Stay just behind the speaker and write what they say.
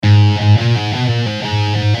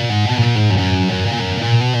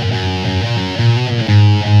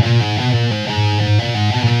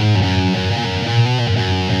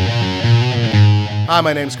Hi,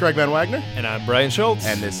 my name is Craig Van Wagner. And I'm Brian Schultz.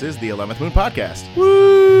 And this is the 11th Moon Podcast.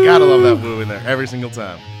 Woo! Gotta love that woo in there every single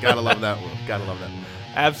time. Gotta love that woo. Gotta love that woo.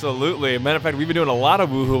 Absolutely. Matter of fact, we've been doing a lot of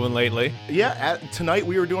woohooing lately. Yeah, tonight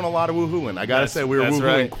we were doing a lot of woohooing. I gotta say, we were woohooing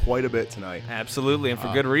right. quite a bit tonight. Absolutely, and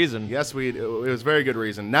for good reason. Yes, it was very good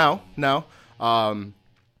reason. Now, the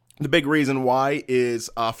big reason why is,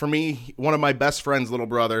 for me, one of my best friend's little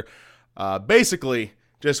brother basically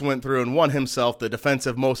just went through and won himself the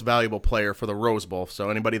defensive most valuable player for the Rose Bowl.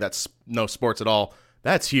 So anybody that knows sports at all,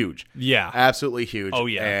 that's huge. Yeah. Absolutely huge. Oh,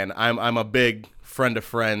 yeah. And I'm a big friend of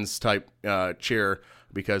friends type cheer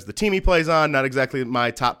because the team he plays on, not exactly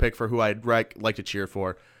my top pick for who I'd like to cheer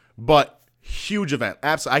for, but huge event.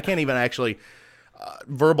 Absolutely. I can't even actually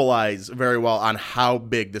verbalize very well on how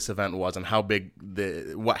big this event was and how big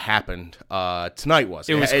what happened tonight was.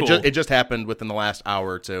 It was cool. It just happened within the last hour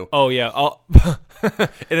or two. Oh, yeah.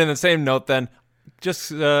 And in the same note, then, just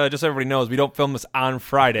so everybody knows, we don't film this on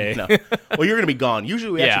Friday. No. Well, you're going to be gone.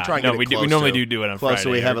 Usually we actually try and get it close. We normally do it on Friday.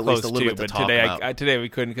 So we have at least a little bit to talk about. Today we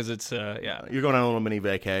couldn't because it's, yeah. You're going on a little mini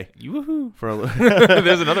vacay. Woohoo. For a little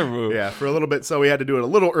There's another woo. Yeah, for a little bit. So we had to do it a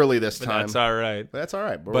little early this time. That's all right. That's all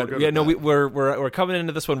right. But yeah, no, we're coming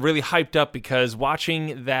into this one really hyped up because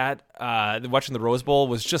watching the Rose Bowl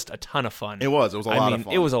was just a ton of fun. It was a lot of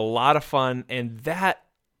fun. It was a lot of fun, and that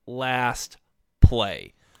last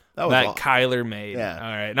play that Kyler made. Yeah. All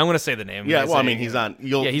right. And I'm going to say the name. Yeah, well, I mean, he's on.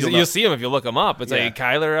 You'll see him if you look him up. It's like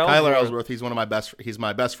Kyler Ellsworth. Kyler Ellsworth. He's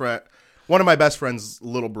my best friend. One of my best friend's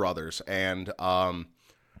little brothers, and I'm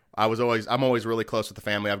always really close with the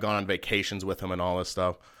family. I've gone on vacations with him and all this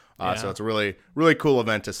stuff. So it's a really, really cool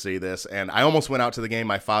event to see this. And I almost went out to the game.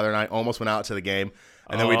 My father and I almost went out to the game,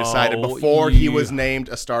 and then we decided before he was named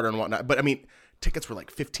a starter and whatnot. But I mean, tickets were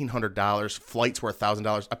like $1,500. Flights were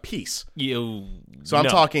 $1,000 a piece. So I'm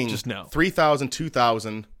talking just no. $3,000,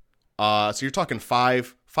 $2,000. So you're talking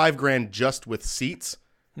 $5,000 just with seats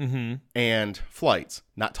and flights.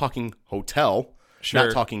 Not talking hotel. Sure.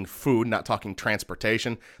 Not talking food. Not talking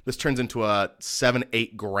transportation. This turns into a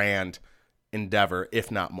 $7,000-8,000 endeavor, if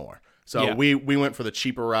not more. So we went for the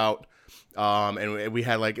cheaper route, and we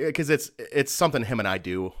had because it's something him and I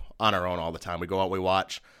do on our own all the time. We go out, we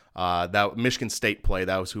watch. That Michigan State play,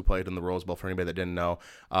 that was who played in the Rose Bowl, for anybody that didn't know.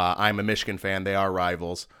 I'm a Michigan fan. They are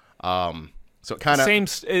rivals. So it kind of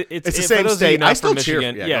it's the same state. I still cheer.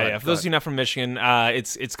 Yeah. For those of you not from Michigan,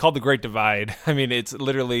 it's called the Great Divide. I mean, it's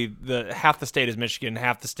literally half the state is Michigan,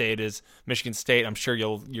 half the state is Michigan State. I'm sure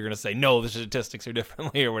you're going to say no, the statistics are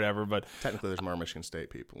differently or whatever, but technically there's more Michigan State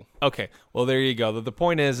people. Okay, well there you go. The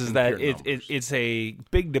point is that it's a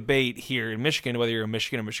big debate here in Michigan whether you're a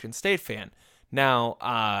Michigan or Michigan State fan. Now,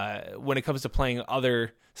 when it comes to playing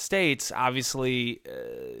other states, obviously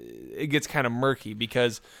it gets kind of murky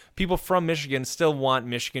because people from Michigan still want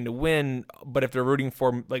Michigan to win, but if they're rooting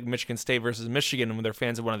for like Michigan State versus Michigan and when they're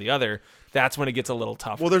fans of one or the other, that's when it gets a little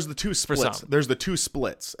tougher. Well, there's the two splits. There's the two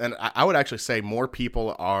splits, and I would actually say more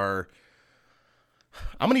people are.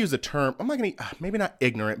 I'm going to use the term. I'm not going to maybe not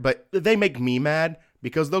ignorant, but they make me mad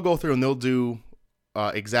because they'll go through and they'll do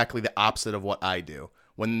exactly the opposite of what I do.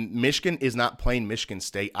 When Michigan is not playing Michigan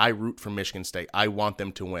State, I root for Michigan State. I want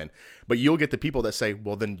them to win. But you'll get the people that say,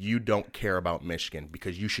 well, then you don't care about Michigan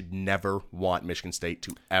because you should never want Michigan State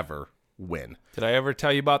to ever win. Did I ever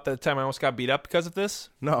tell you about the time I almost got beat up because of this?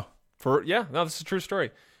 No. This is a true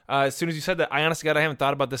story. As soon as you said that, I honestly, God, I haven't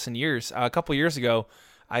thought about this in years. A couple of years ago,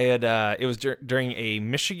 I had it was during a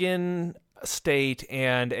Michigan State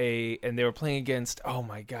and they were playing against, oh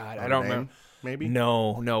my God, I don't remember. Maybe?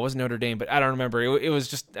 No, it wasn't Notre Dame, but I don't remember. It was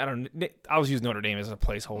just, I was using Notre Dame as a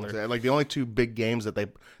placeholder. Like the only two big games that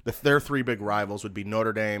their three big rivals would be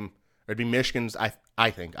Notre Dame. It'd be Michigan's.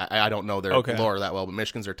 I think I don't know their lore that well, but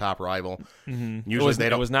Michigan's their top rival. Mm-hmm. Usually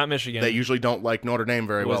it was not Michigan. They usually don't like Notre Dame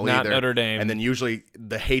very well either. It was not Notre Dame. And then usually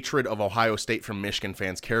the hatred of Ohio State from Michigan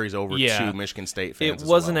fans carries over to Michigan State fans. It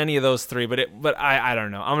wasn't any of those three, but I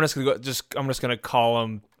don't know. I'm just gonna call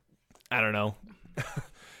them. I don't know.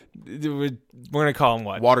 We're going to call them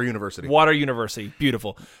what? Water University. Water University.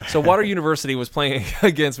 Beautiful. So Water University was playing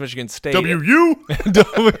against Michigan State. WU.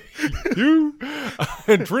 WU.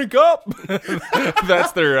 Drink up.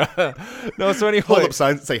 That's their... no, so anyway. Hold up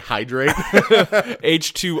signs that say hydrate.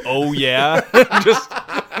 H2O, yeah.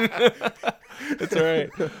 It's all right.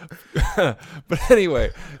 But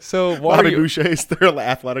anyway, so Bobby Boucher is their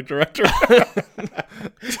athletic director.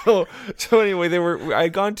 so anyway, I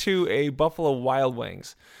had gone to a Buffalo Wild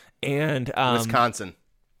Wings and Wisconsin.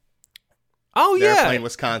 Oh, They're yeah. playing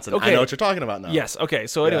Wisconsin. Okay. I know what you're talking about now. Yes. Okay.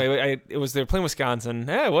 So anyway, they were playing Wisconsin.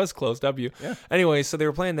 It was close. W. Yeah. Anyway, so they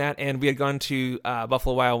were playing that, and we had gone to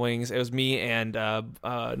Buffalo Wild Wings. It was me and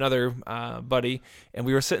another buddy, and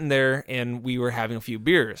we were sitting there, and we were having a few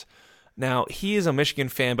beers. Now, he is a Michigan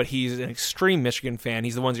fan, but he's an extreme Michigan fan.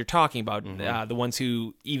 He's the ones you're talking about, the ones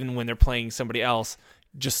who, even when they're playing somebody else,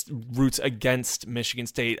 just roots against Michigan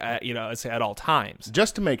State, at all times.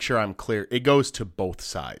 Just to make sure I'm clear, it goes to both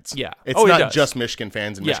sides. Yeah. It's not just Michigan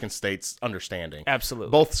fans and Michigan State's understanding.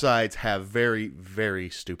 Absolutely. Both sides have very, very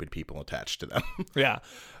stupid people attached to them. Yeah.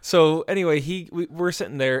 So anyway, we're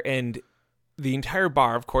sitting there, and the entire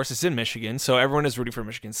bar, of course, is in Michigan, so everyone is rooting for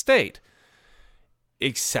Michigan State,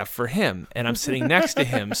 except for him, and I'm sitting next to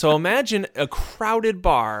him. So imagine a crowded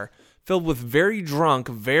bar filled with very drunk,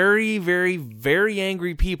 very, very, very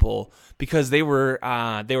angry people because they were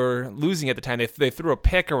losing at the time. They threw a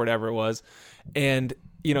pick or whatever it was, and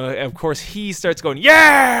of course he starts going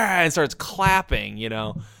yeah and starts clapping.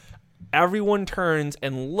 Everyone turns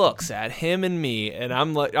and looks at him and me, and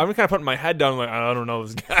I'm kind of putting my head down, like I don't know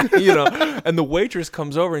this guy, And the waitress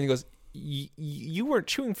comes over and he goes, "You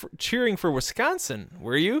weren't cheering for Wisconsin,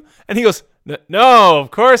 were you?" And he goes, "No,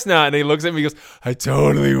 of course not." And he looks at me and goes, "I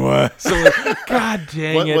totally was." So I'm like, God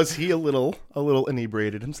dang it. Was he a little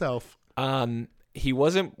inebriated himself? He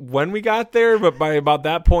wasn't when we got there, but by about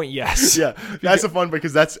that point, yes. Yeah, that's the fun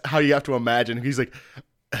because that's how you have to imagine. He's like,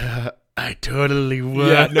 I totally was.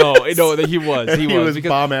 Yeah, no, he was. He was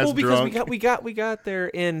bomb ass drunk. We got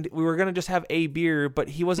there and we were gonna just have a beer, but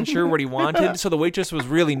he wasn't sure what he wanted. So the waitress was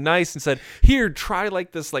really nice and said, "Here, try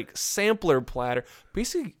like this like sampler platter."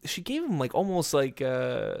 Basically, she gave him like almost like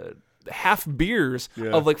half beers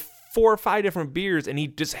of like 4 or 5 different beers, and he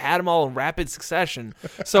just had them all in rapid succession.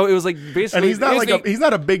 So it was like basically, and he's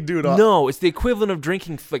not a big dude. No, it's the equivalent of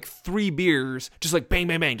drinking like 3 beers, just like bang,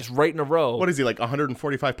 bang, bang, just right in a row. What is he, like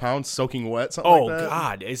 145 pounds, soaking wet, something like that? Oh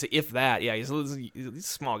God, if that, yeah, he's a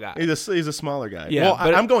small guy. He's a smaller guy. Yeah,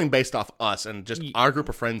 well, I'm going based off us and just our group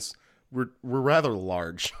of friends. We're rather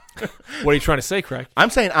large. What are you trying to say, Craig? I'm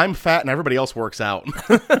saying I'm fat and everybody else works out.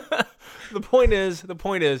 The point is,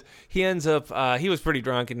 he ends up. He was pretty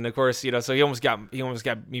drunk, and of course, so he almost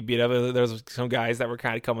got me beat up. There was some guys that were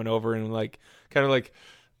kind of coming over and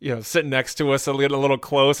sitting next to us, a little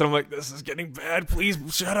close, and I'm like, "This is getting bad. Please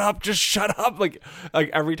shut up. Just shut up." Like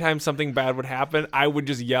every time something bad would happen, I would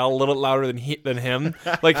just yell a little louder than him.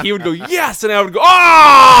 Like he would go yes, and I would go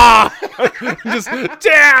ah, just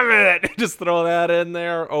damn it, just throw that in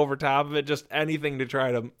there over top of it, just anything to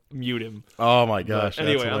try to mute him. Oh my gosh! But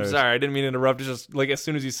anyway, I'm sorry, I didn't mean to interrupt. It's just like as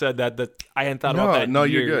soon as you said that I hadn't thought about that. No,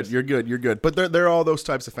 you're good. But they're all those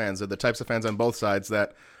types of fans. They're the types of fans on both sides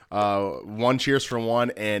that. One cheers for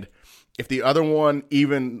one, and if the other one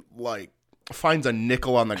even like finds a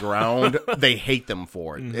nickel on the ground, they hate them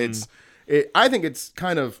for it. Mm-hmm. I think it's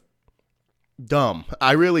kind of dumb.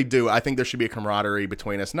 I really do. I think there should be a camaraderie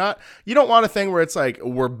between us. You don't want a thing where it's like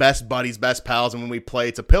we're best buddies, best pals, and when we play,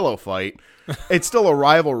 it's a pillow fight. It's still a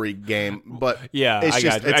rivalry game, but yeah,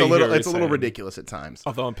 it's a little ridiculous at times.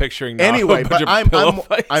 Although I'm picturing now anyway, but I'm oh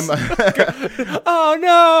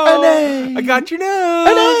no, I got your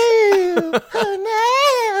nose.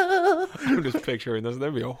 Oh no. I'm just picturing this.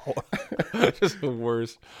 That'd be just the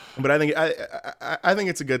worst. But I think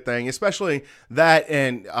it's a good thing, especially that,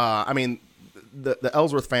 and I mean. The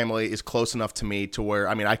Ellsworth family is close enough to me to where,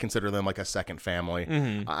 I mean, I consider them like a second family.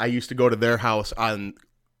 Mm-hmm. I used to go to their house on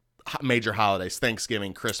major holidays,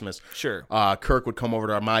 Thanksgiving, Christmas. Sure. Kirk would come over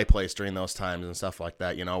to my place during those times and stuff like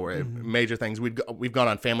that, where major things. We've gone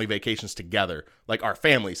on family vacations together, like our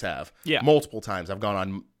families have. Yeah. Multiple times. I've gone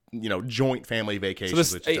on joint family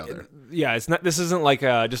vacations with each other. Yeah, it's not. This isn't like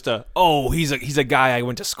just he's a guy I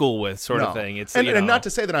went to school with sort of thing. It's and not to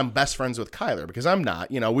say that I'm best friends with Kyler, because I'm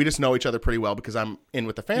not. We just know each other pretty well because I'm in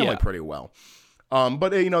with the family pretty well. But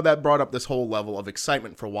that brought up this whole level of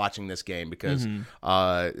excitement for watching this game because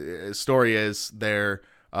story is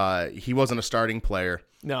he wasn't a starting player.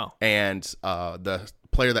 No, and the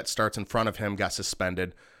player that starts in front of him got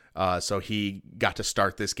suspended. So he got to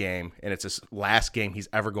start this game, and it's his last game he's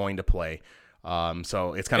ever going to play.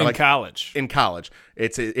 So it's kind of like college. In college,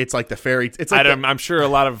 it's like the fairy. It's like I'm sure a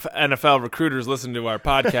lot of NFL recruiters listen to our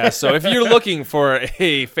podcast. So if you're looking for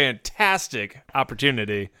a fantastic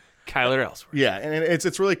opportunity, Kyler Ellsworth. Yeah, and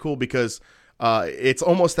it's really cool because it's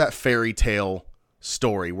almost that fairy tale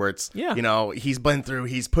story where it's he's been through,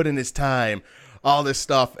 he's put in his time. all this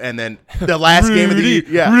stuff, and then the last game of the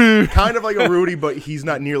year, kind of like a Rudy, but he's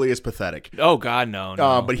not nearly as pathetic. Oh God,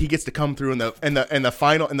 no. But he gets to come through in the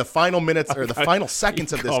final minutes or the final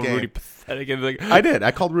seconds of this game. Rudy pathetic. I did.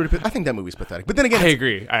 I called Rudy. I think that movie's pathetic. But then again, I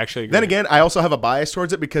agree. I actually agree. Then again, I also have a bias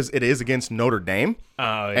towards it because it is against Notre Dame,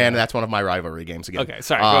 and that's one of my rivalry games again. Okay,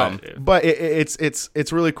 sorry. Go ahead. But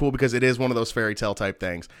it's really cool because it is one of those fairy tale type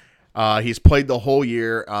things. He's played the whole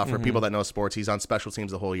year. For people that know sports, he's on special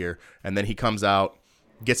teams the whole year, and then he comes out,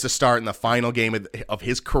 gets to start in the final game of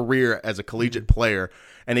his career as a collegiate player,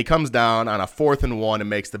 and he comes down on a 4th and 1 and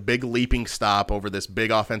makes the big leaping stop over this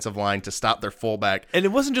big offensive line to stop their fullback. And it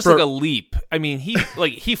wasn't just like a leap. I mean, he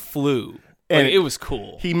flew, and it was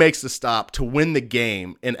cool. He makes the stop to win the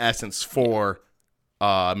game in essence for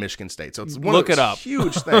Michigan State. So it's one Look of those it up.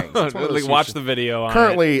 huge things. Like watch the video. On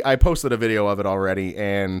Currently, I posted a video of it already,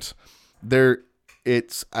 and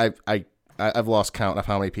I've lost count of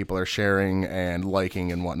how many people are sharing and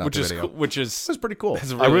liking and whatnot. Which is pretty cool.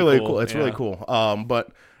 It's really cool. It's really cool. But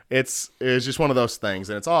it's just one of those things,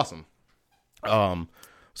 and it's awesome.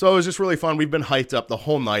 So it was just really fun. We've been hyped up the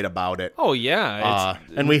whole night about it. Oh yeah,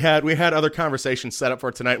 and we had other conversations set up for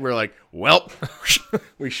tonight. We were like, well,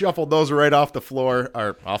 we shuffled those right onto the floor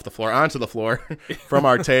from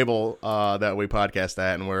our table that we podcast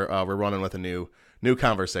at, and we're running with a new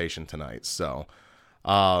conversation tonight. So.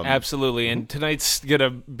 Absolutely, and tonight's gonna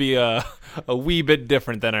be a wee bit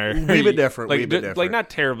different than our different, not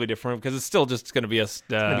terribly different because it's still just gonna be us. It's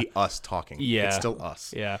gonna be us talking. Yeah, it's still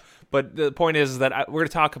us. Yeah, but the point is that we're gonna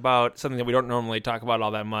talk about something that we don't normally talk about all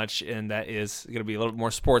that much, and that is gonna be a little bit more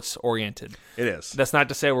sports oriented. It is. That's not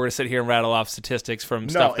to say we're gonna sit here and rattle off statistics from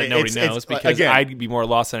stuff that nobody knows because I'd be more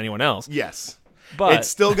lost than anyone else. Yes. But it's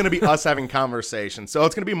still going to be us having conversations. So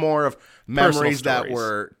it's going to be more of memories that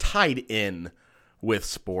were tied in with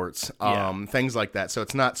sports, things like that. So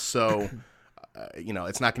it's not so,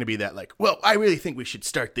 it's not going to be that like, well, I really think we should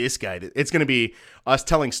start this guy. It's going to be us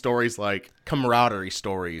telling stories like camaraderie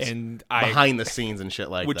stories and behind the scenes and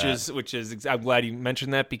shit like that. Which is, I'm glad you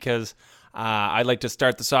mentioned that because I'd like to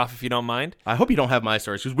start this off if you don't mind. I hope you don't have my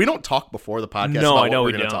stories because we don't talk before the podcast about what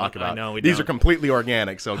we're going to talk about. I know we These don't. are completely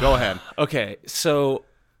organic, so go ahead. Okay, so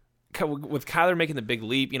with Kyler making the big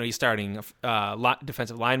leap, he's starting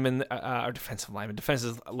defensive linebacker.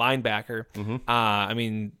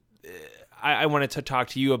 Mm-hmm. I wanted to talk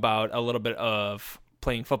to you about a little bit of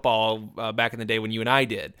playing football back in the day when you and I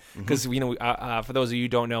did, because for those of you who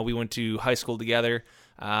don't know, we went to high school together,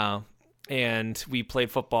 and we played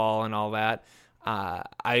football and all that.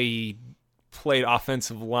 I played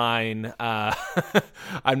offensive line.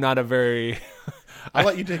 I'm not a very I'll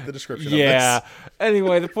let you take the description. Yeah. Of this.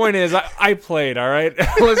 Anyway, the point is, I played. All right,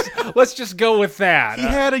 let's just go with that. He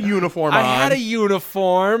had a uniform on. I had a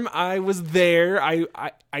uniform. I was there.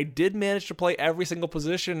 I did manage to play every single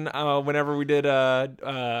position whenever we did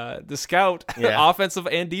the scout, offensive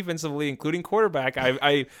and defensively, including quarterback.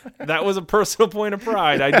 I that was a personal point of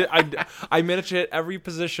pride. I managed to hit every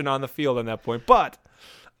position on the field at that point, but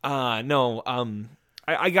I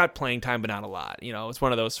got playing time, but not a lot. It's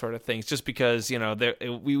one of those sort of things. Just because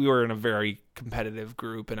we were in a very competitive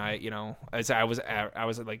group, and I call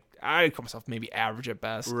myself maybe average at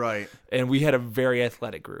best, right? And we had a very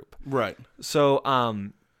athletic group, right? So,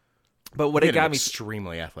 but what it got me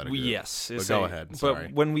extremely athletic. Yes, but go ahead. Sorry.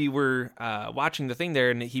 But when we were watching the thing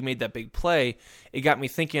there, and he made that big play, it got me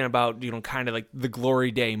thinking about kind of like the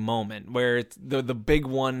glory day moment, where it's the big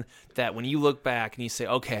one that when you look back and you say,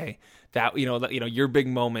 okay, that your big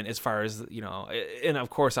moment as far as and of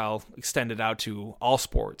course I'll extend it out to all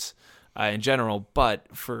sports in general, but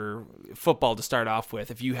for football to start off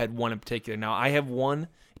with, if you had one in particular. Now I have one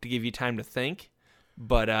to give you time to think.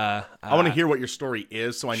 But I want to hear what your story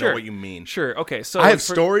is, so I know what you mean. Sure. Okay. So I have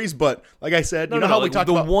stories, but like I said, how we talked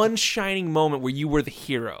about the one shining moment where you were the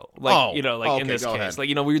hero, in this case, ahead.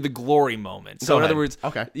 we were the glory moment. So in other words,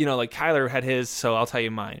 like Kyler had his, so I'll tell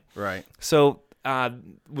you mine. Right. So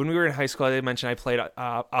when we were in high school, I mentioned I played.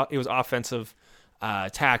 It was offensive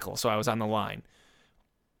tackle, so I was on the line.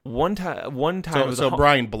 One time. So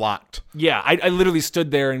Brian blocked. Yeah, I literally stood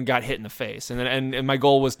there and got hit in the face, and my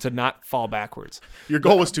goal was to not fall backwards. Your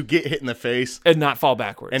goal was to get hit in the face and not fall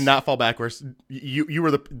backwards. You were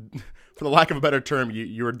for the lack of a better term,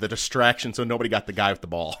 you were the distraction, so nobody got the guy with the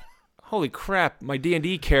ball. Holy crap! My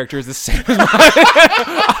D&D character is the same as mine.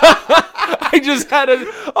 I just had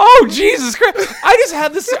Jesus Christ! I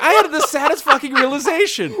had the saddest fucking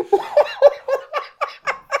realization.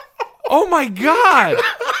 Oh my God!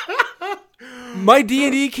 my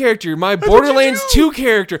D&D character, my Borderlands 2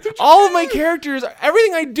 character, all of my characters,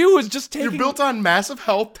 everything I do is just taking... You're built on massive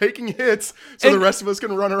health, taking hits, so the rest of us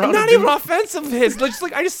can run around. Not even offensive hits.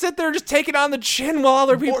 I just sit there, just taking on the chin while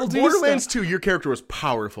other people do Borderlands stuff. 2, your character was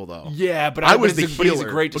powerful though. Yeah, but I was the healer. But he's a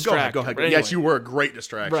great distractor. Go ahead. Anyway. Yes, you were a great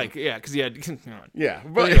distraction. Right? Yeah, because you had. Yeah,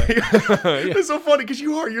 but it's so funny because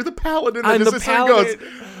you're the paladin. I'm the paladin.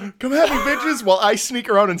 Goes, come at me, bitches! While I sneak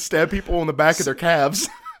around and stab people in the back of their calves.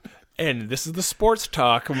 And this is the sports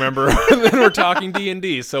talk, remember? And then we're talking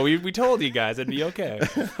D&D, so we told you guys it'd be okay.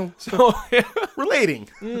 So relating.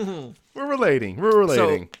 Mm-hmm. We're relating.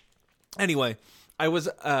 So, anyway, we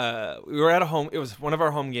were at a home. It was one of our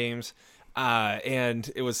home games,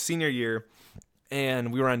 and it was senior year,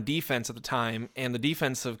 and we were on defense at the time. And the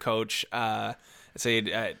defensive coach, I'll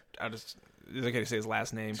just. Is it okay to say his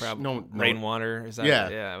last name? Probably no. Rainwater. Is that?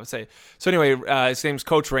 Yeah. I would say. So anyway, his name's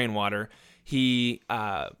Coach Rainwater. He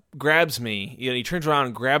grabs me. He turns around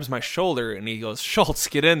and grabs my shoulder, and he goes, "Schultz,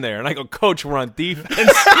 get in there." And I go, "Coach, we're on defense."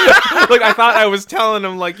 I thought I was telling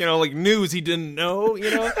him news he didn't know,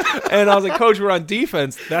 And I was like, "Coach, we're on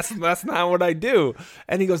defense. That's not what I do."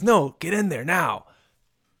 And he goes, "No, get in there now."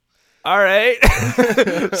 All right.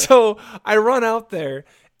 So I run out there,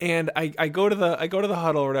 and I go to the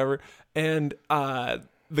huddle or whatever, and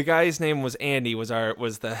the guy's name was Andy. Was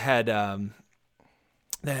the head.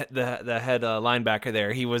 The head linebacker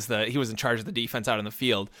there. He was in charge of the defense out in the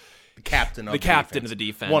field. The captain of the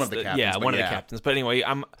defense. One of the captains. Yeah, one of the captains. But anyway,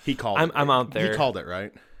 I'm out there. He called it,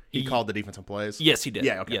 right? He called the defensive plays. Yes, he did.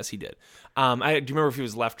 Yeah, okay. Yes, he did. Do you remember if he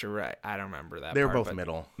was left or right? I don't remember that. They were both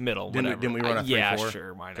middle. Middle. Didn't we run a 3-4? Yeah,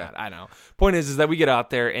 sure. Why not? Okay. I know. Point is that we get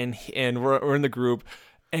out there and we're in the group,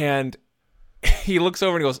 and he looks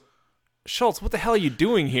over and he goes, "Schultz, what the hell are you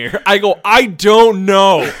doing here?" I go, "I don't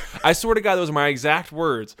know." I swear to God, those are my exact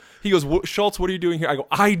words. He goes, "Schultz, what are you doing here?" I go,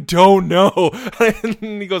 "I don't know." And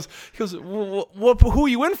he goes, "What? Who are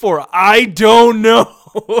you in for?" "I don't know."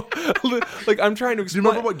 I'm trying to explain. Do you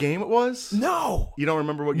remember what game it was? No. You don't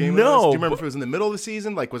remember what game it was? Do you remember if it was in the middle of the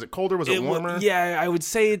season? Was it colder? Was it warmer? Yeah, I would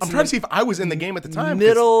say it's... I'm trying to see if I was in the game at the time.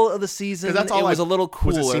 Middle of the season. Because that's all it was a little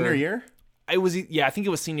cooler. Was it senior year? I think it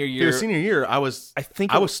was senior year. Your senior year, I was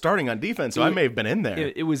starting on defense, so I may have been in there.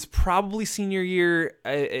 It was probably senior year.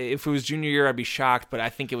 If it was junior year, I'd be shocked, but I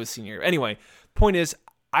think it was senior year. Anyway, point is,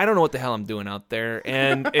 I don't know what the hell I'm doing out there,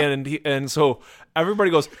 and so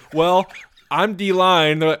everybody goes, "Well, I'm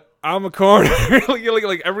D-line, I'm a corner." Everybody's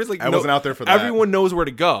like, I wasn't out there for that. Everyone knows where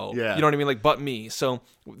to go. Yeah. You know what I mean? But me. So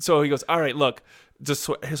he goes, "All right, look,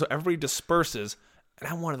 so everybody disperses." And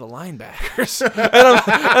I'm one of the linebackers. and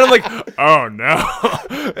I'm like, "Oh,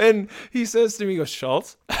 no." And he says to me, he goes,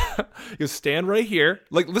 "Schultz," he goes, "stand right here."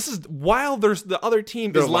 This is while there's the other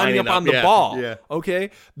team is lining up on the ball. Yeah. Okay?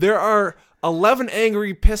 There are 11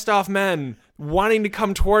 angry, pissed off men wanting to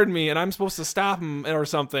come toward me, and I'm supposed to stop them or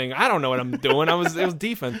something. I don't know what I'm doing. It was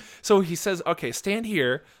defense. So he says, "Okay, stand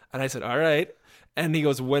here." And I said, "All right." And he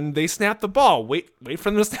goes, "When they snap the ball, wait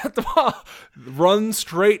for them to snap the ball. Run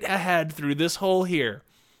straight ahead through this hole here."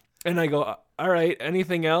 And I go, "All right,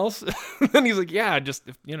 anything else?" And he's like, "Yeah, just,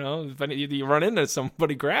 if you run into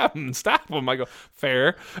somebody, grab them and stop them." I go,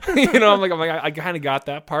 "Fair." I'm like, I kind of got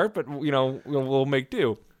that part, but, we'll make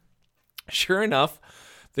do. Sure enough,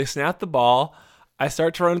 they snap the ball. I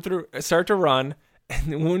start to run.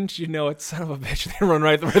 And wouldn't you know it, son of a bitch, they run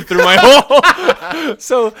right through my hole.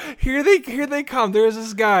 So here they come. There's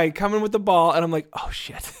this guy coming with the ball, and I'm like, "Oh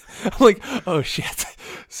shit." I'm like, "Oh shit."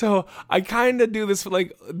 So I kind of do this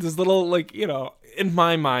this little in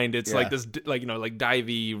my mind it's like this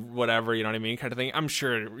divey whatever, you know what I mean, kind of thing. I'm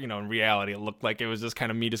sure in reality it looked like it was just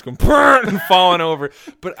kind of me just going and falling over.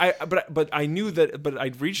 But I knew that. But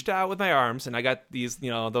I reached out with my arms, and I got these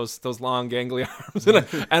those long gangly arms,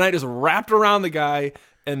 and I just wrapped around the guy,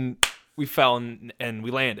 and we fell and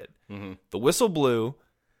we landed. Mm-hmm. The whistle blew,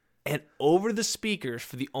 and over the speakers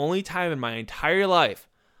for the only time in my entire life,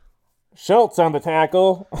 "Schultz on the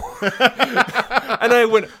tackle." And I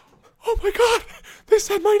went, "Oh my God, they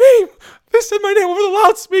said my name. They said my name over the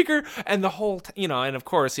loudspeaker." And the whole, and of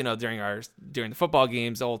course, during the football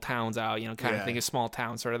games, the whole town's out, kind of thing, a small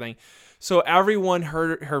town sort of thing. So everyone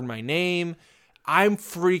heard my name. I'm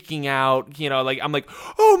freaking out, I'm like,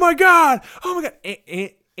 "Oh my God.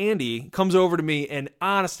 Andy comes over to me, and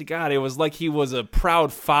honest to God, it was like he was a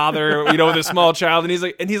proud father, with a small child, and he's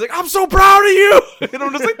like, "I'm so proud of you." And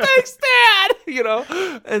I'm just like, "Thanks,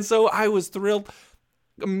 Dad." And so I was thrilled.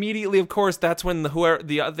 Immediately, of course, that's when the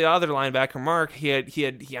other linebacker, Mark, he had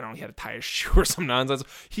to tie his shoe or some nonsense.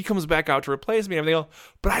 He comes back out to replace me and everything else.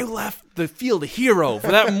 But I left the field a hero for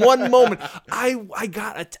that one moment. I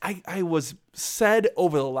was said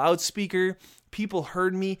over the loudspeaker people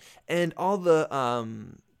heard me, and all the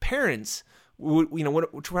parents would,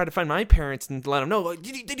 would try to find my parents and let them know, like,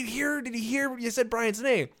 did you hear you said Brian's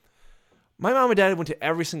name? My mom and dad went to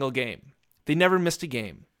every single game. They never missed a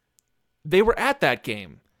game. They were at that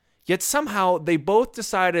game. Yet somehow they both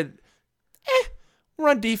decided, we're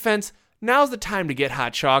on defense. Now's the time to get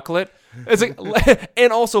hot chocolate. It's like,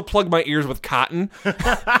 and also plug my ears with cotton.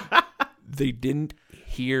 They didn't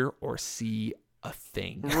hear or see a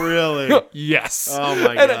thing. Really? Yes. Oh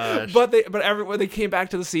my gosh. But when they came back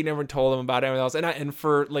to the seat and everyone told them about everything else. And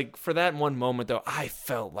for that one moment though, I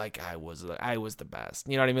felt like I was the best.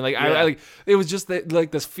 You know what I mean? Like I it was just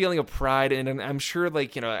this feeling of pride, and I'm sure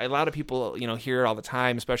a lot of people hear it all the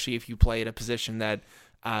time, especially if you play at a position that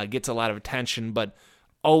gets a lot of attention, but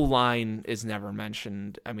O-line is never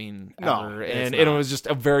mentioned. I mean, ever. And it was just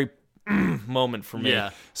a very moment for me. Yeah.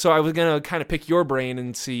 So I was gonna kind of pick your brain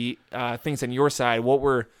and see things on your side. What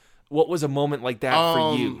was a moment like that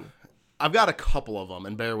for you? I've got a couple of them,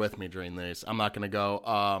 and bear with me during these. I'm not gonna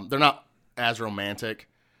go. They're not as romantic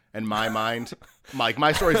in my mind. Like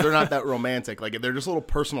my stories, they're not that romantic. Like they're just little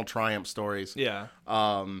personal triumph stories. Yeah.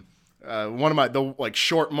 One of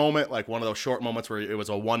short moment, like one of those short moments where it was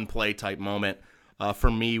a one play type moment.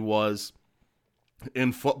 For me was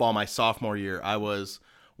in football my sophomore year. I was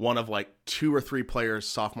one of 2 or 3 players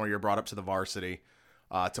sophomore year brought up to the varsity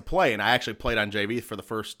to play. And I actually played on JV for the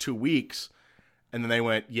first 2 weeks. And then they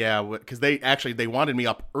went, yeah, because they wanted me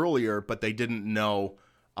up earlier, but they didn't know.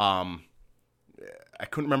 I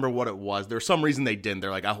couldn't remember what it was. There's some reason they didn't.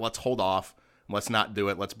 They're like, let's hold off. Let's not do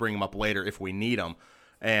it. Let's bring them up later if we need them.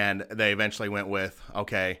 And they eventually went with,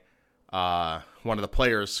 okay, one of the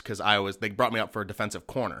players, because they brought me up for a defensive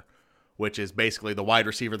corner, which is basically the wide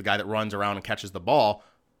receiver, the guy that runs around and catches the ball.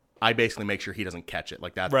 I basically make sure he doesn't catch it.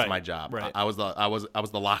 Like that's my job. Right. I was the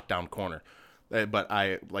lockdown corner, but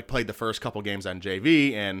I played the first couple games on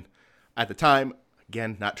JV, and at the time,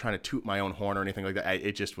 again, not trying to toot my own horn or anything like that.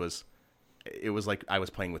 It was like I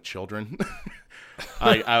was playing with children.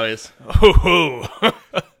 I was.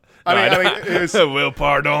 I mean, it was. Well,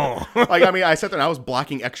 pardon. I sat there and I was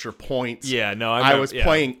blocking extra points. Yeah, no, I was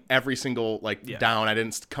playing every single down. I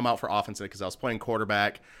didn't come out for offense because I was playing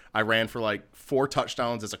quarterback. I ran for 4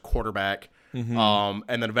 touchdowns as a quarterback. Mm-hmm.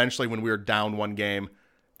 And then eventually when we were down one game,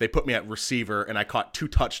 they put me at receiver and I caught 2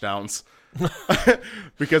 touchdowns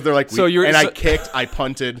because they're like, I kicked, I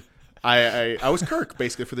punted. I was Kirk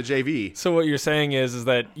basically for the JV. So what you're saying is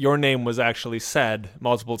that your name was actually said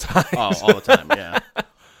multiple times. Oh, all the time. Yeah.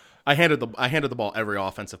 I handed the ball every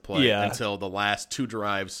offensive play until the last 2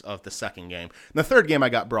 drives of the second game. In the third game, I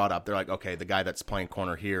got brought up. They're like, okay, the guy that's playing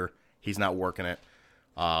corner here, he's not working it.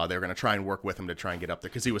 They were going to try and work with him to try and get up there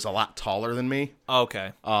because he was a lot taller than me.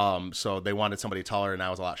 Okay. So they wanted somebody taller, and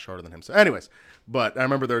I was a lot shorter than him. So anyways, but I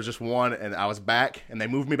remember there was just one, and I was back, and they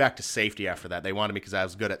moved me back to safety after that. They wanted me because I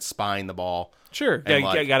was good at spying the ball. Sure. Yeah, you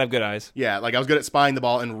got to have good eyes. Yeah, I was good at spying the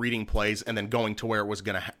ball and reading plays and then going to where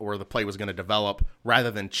the play was going to develop rather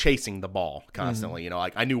than chasing the ball constantly.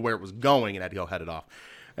 Mm-hmm. I knew where it was going and I had to go head it off.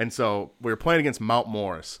 And so we were playing against Mount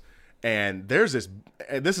Morris, and this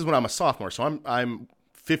is when I'm a sophomore, so I'm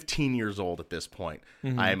 15 years old at this point.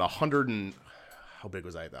 Mm-hmm. I'm 100 and how big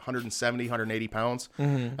was I? 170, 180 pounds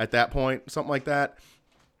at that point, something like that.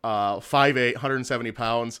 5'8", 170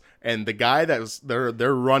 pounds, and the guy that was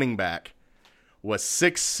their running back was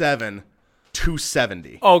 6'7",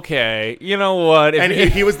 270. Okay, you know what? And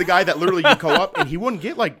he was the guy that literally you'd go up, and he wouldn't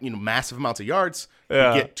get massive amounts of yards.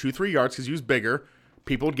 Yeah. He'd get 2-3 yards because he was bigger.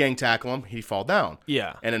 People would gang tackle him. He'd fall down.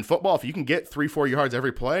 Yeah. And in football, if you can get 3-4 yards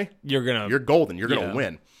every play, you're golden. You're gonna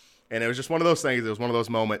win. And it was just one of those things. It was one of those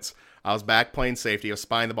moments. I was back playing safety. I was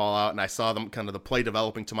spying the ball out, and I saw them kind of the play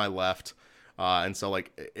developing to my left. And so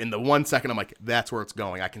in the 1 second, I'm like, that's where it's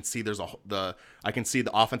going. I can see I can see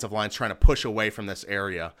the offensive lines trying to push away from this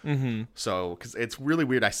area. Mm-hmm. So, because it's really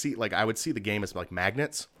weird. I would see the game as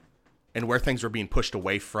magnets and where things were being pushed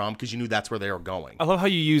away from because you knew that's where they were going. I love how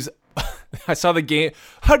you use I saw the game.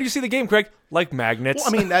 How do you see the game, Craig? Like magnets.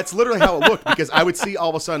 Well, I mean, that's literally how it looked because I would see all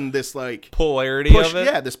of a sudden this polarity of it.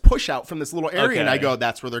 Yeah, this push out from this little area, and I go,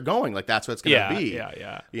 that's where they're going. That's what it's going to be.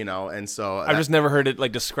 Yeah. And so I've just never heard it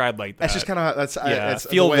described like that. That's just kind of it's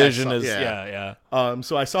field vision is yeah.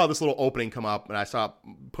 So I saw this little opening come up, and I saw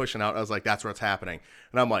pushing out. I was like, that's where it's happening,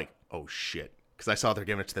 and I'm like, oh shit, because I saw they're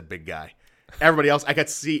giving it to the big guy. Everybody else, I could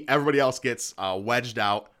see everybody else gets wedged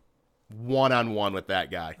out. One-on-one with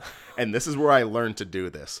that guy. And this is where I learned to do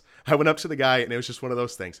this. I went up to the guy, and it was just one of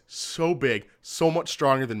those things. So big, so much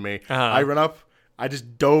stronger than me. Uh-huh. I ran up, I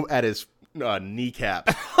just dove at his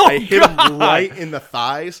kneecaps. I hit him right in the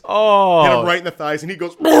thighs. Oh. Hit him right in the thighs, and he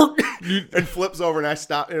goes and flips over, and I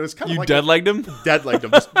stopped. And it was kind of like dead-legged him? Dead-legged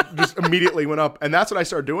him. Just immediately went up. And that's what I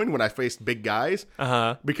started doing when I faced big guys.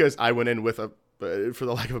 Because I went in with for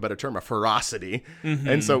the lack of a better term, a ferocity.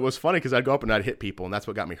 And so it was funny because I'd go up and I'd hit people, and that's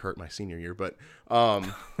what got me hurt my senior year. But I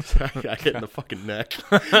got hit in the fucking neck.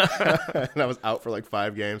 And I was out for like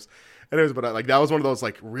 5 games. And it was, but like that was one of those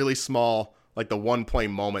like really small, like the one play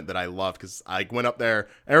moment that I loved because I went up there.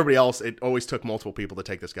 Everybody else, it always took multiple people to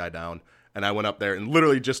take this guy down. And I went up there and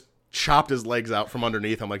literally just chopped his legs out from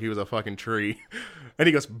underneath him like he was a fucking tree. And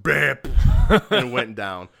he goes, bap, and went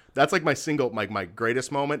down. That's like my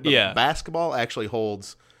greatest moment. But basketball actually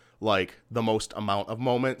holds like the most amount of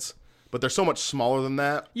moments, but they're so much smaller than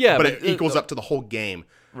that. Yeah, but it equals up to the whole game.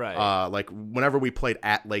 Right. Like whenever we played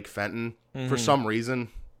at Lake Fenton, for some reason,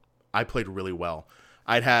 I played really well.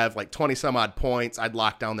 I'd have like 20 some odd points. I'd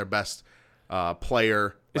lock down their best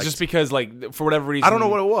player. It's just because like for whatever reason, I don't know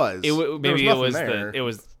what it was. Maybe it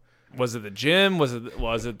was. Was it the gym? Was it the...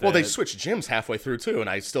 Well, they switched gyms halfway through too, and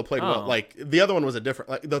I still played well. Like the other one was a different.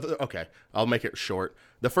 Like, okay, I'll make it short.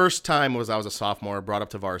 The first time was I was a sophomore, brought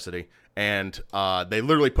up to varsity, and they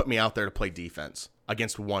literally put me out there to play defense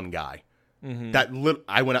against one guy.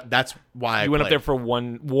 I went up. That's why I went up there for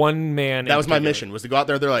one man. That was my mission, was to go out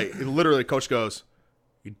there. They're like, literally, coach goes,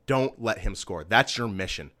 "You don't let him score. That's your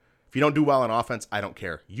mission. If you don't do well on offense, I don't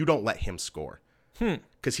care. You don't let him score."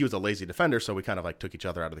 Because he was a lazy defender, so we kind of like took each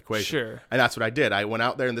other out of the equation. Sure. And that's what I did. I went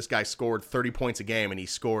out there, and this guy scored 30 points a game, and he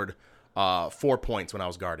scored 4 points when I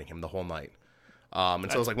was guarding him the whole night. So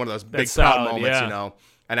it was like one of those big proud moments, you know.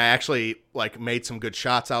 And I actually like made some good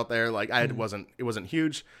shots out there. Like it wasn't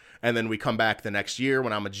huge. And then we come back the next year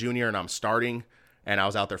when I'm a junior and I'm starting, and I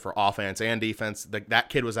was out there for offense and defense. That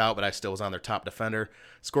kid was out, but I still was on their top defender.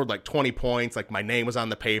 Scored like 20 points. Like my name was on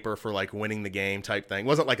the paper for like winning the game type thing. It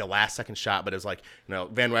wasn't like a last second shot, but it was like, you know,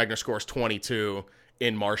 Van Wagner scores 22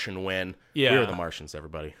 in Martian win. Yeah. We were the Martians,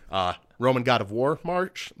 everybody. Roman god of war,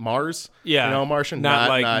 Mars. Yeah. You know, Martian. Not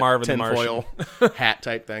like Marvin the tinfoil hat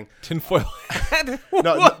type thing. Tinfoil hat?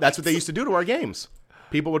 No, that's what they used to do to our games.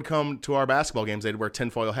 People would come to our basketball games. They'd wear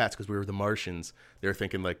tinfoil hats because we were the Martians. They were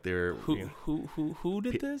thinking like they're who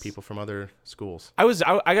did this? People from other schools. I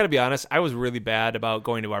got to be honest. I was really bad about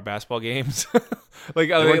going to our basketball games. They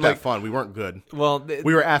weren't that fun. We weren't good. Well,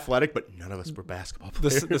 we were athletic, but none of us were basketball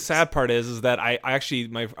players. The sad part is that I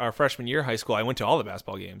actually our freshman year of high school, I went to all the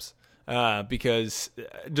basketball games because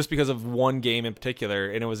of one game in particular,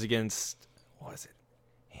 and it was against, what was it,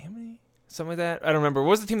 Hamity? Something like that. I don't remember. What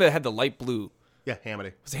was the team that had the light blue? Yeah,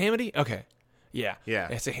 Hamity. Was it Hamity? Okay. Yeah. Yeah.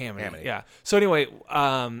 It's a Hamity. Yeah. So anyway,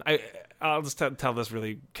 I'll just tell this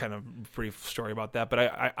really kind of brief story about that. But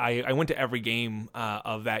I went to every game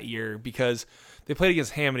of that year because they played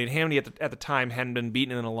against Hamity, and Hamity at the time hadn't been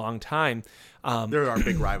beaten in a long time. They're our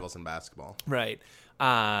big rivals in basketball. Right.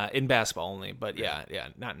 In basketball only, but yeah,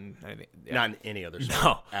 not in anything. Yeah. Not in any other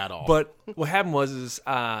sport at all. But what happened was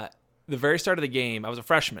the very start of the game, I was a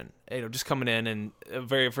freshman, just coming in, and the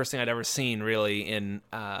very first thing I'd ever seen really in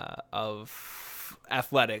of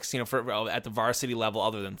athletics, at the varsity level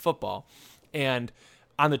other than football. And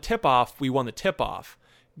on the tip-off, we won the tip-off.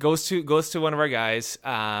 Goes to one of our guys,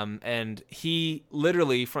 and he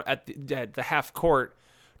literally at the half court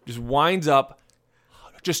just winds up,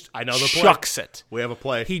 chucks it. We have a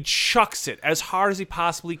play. He chucks it as hard as he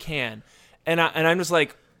possibly can, and I'm just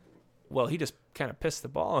like, well, he just kind of pissed the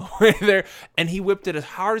ball away there, and he whipped it as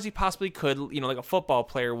hard as he possibly could, like a football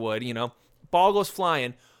player would. Ball goes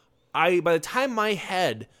flying. By the time my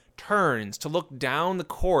head turns to look down the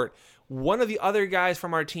court, one of the other guys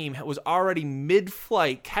from our team was already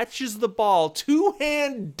mid-flight, catches the ball,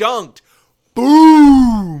 two-hand dunked,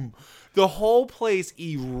 boom! The whole place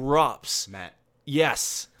erupts. Matt.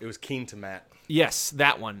 Yes. It was Keen to Matt. Yes,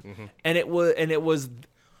 that one. Mm-hmm. And it was.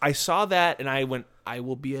 I saw that and I went, I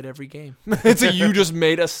will be at every game. It's you just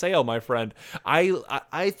made a sale, my friend.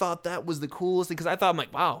 I thought that was the coolest thing because I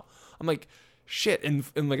thought, wow. I'm like, shit. In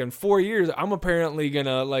 4 years, I'm apparently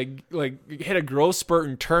gonna like hit a growth spurt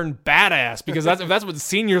and turn badass because that's what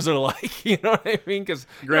seniors are like. You know what I mean? Because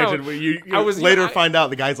granted, you find out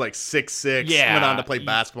the guy's like 6'6", went on to play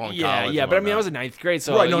basketball in college. Yeah, but I mean, I was in 9th grade,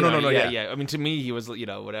 so right. No, yeah. I mean, to me, he was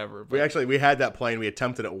whatever. But we had that play and we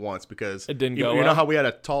attempted it once because it didn't go. You know how we had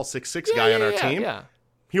a tall 6'6" guy on our team? Yeah.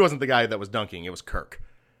 He wasn't the guy that was dunking. It was Kirk.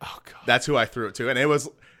 Oh god, that's who I threw it to, and it was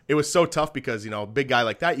so tough because a big guy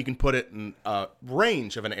like that, you can put it in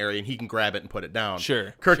range of an area and he can grab it and put it down.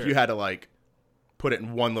 Sure. Kirk, you had to put it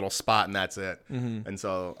in one little spot and that's it. Mm-hmm. And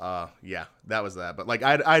so, yeah, that was that. But like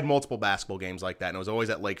I had multiple basketball games like that, and it was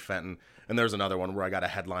always at Lake Fenton. And there's another one where I got a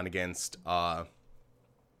headline against where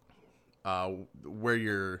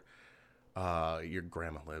your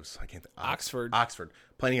grandma lives. I can't. Oxford.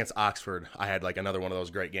 Playing against Oxford, I had like another one of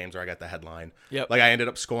those great games where I got the headline. Yep. Like I ended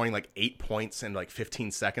up scoring like 8 points in like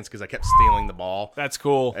 15 seconds because I kept stealing the ball. That's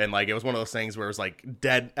cool. And like it was one of those things where it was like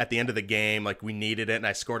dead at the end of the game. Like we needed it, and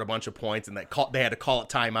I scored a bunch of points, and they had to call it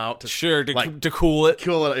timeout to cool it.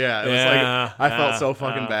 Cool it. Yeah. It was like I felt so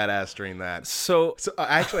fucking badass during that. So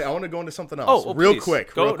actually, I want to go into something else. Oh, real please.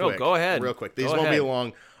 quick. Go ahead. Real quick. These won't be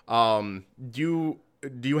long.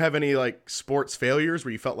 Do you have any like sports failures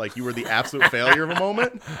where you felt like you were the absolute failure of a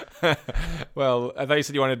moment? Well, I thought you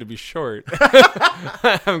said you wanted to be short.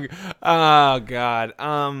 Oh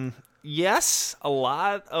God. Yes, a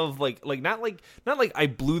lot of like not like I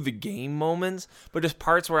blew the game moments, but just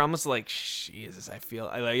parts where I'm just like, Jesus, I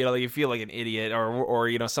feel you feel like an idiot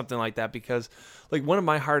or something like that, because like one of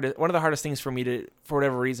the hardest things for me to, for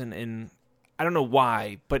whatever reason, and I don't know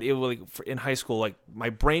why, but it was like in high school, like my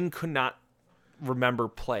brain could not remember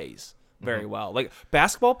plays very well. Like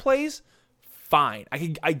basketball plays, fine.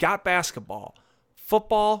 I got basketball.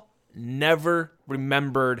 Football, never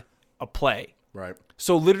remembered a play. Right.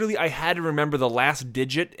 So literally I had to remember the last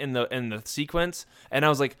digit in the sequence, and I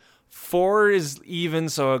was like, 4 is even,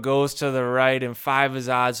 so it goes to the right, and 5 is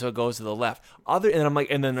odd, so it goes to the left. And I'm like,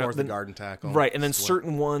 and then 4's the garden tackle. Right, and then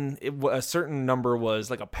a certain number was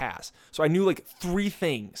like a pass. So I knew like 3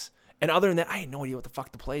 things. And other than that, I had no idea what the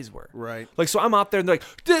fuck the plays were. Right. Like, so I'm out there and they're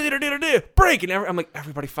like, break. And I'm like,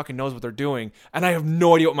 everybody fucking knows what they're doing. And I have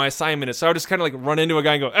no idea what my assignment is. So I would just kind of like run into a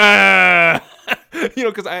guy and go, ah.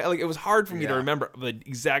 Because it was hard for me to remember the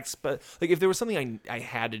exact, like if there was something I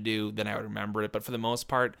had to do, then I would remember it. But for the most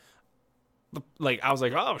part, like I was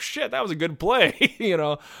like, oh shit, that was a good play,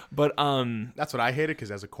 But that's what I hated,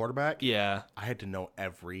 because as a quarterback, I had to know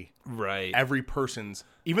every person's,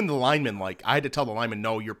 even the lineman. Like I had to tell the lineman,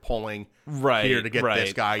 no, you're pulling here to get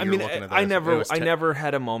this guy. You're looking at this. I never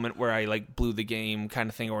had a moment where I like blew the game kind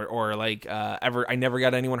of thing, or like I never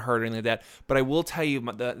got anyone hurt or anything like that. But I will tell you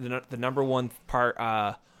the number one part.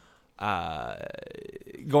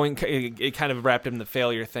 It kind of wrapped in the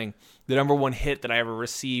failure thing. The number one hit that I ever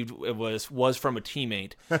received was from a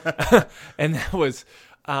teammate, and that was,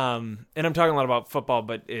 and I'm talking a lot about football,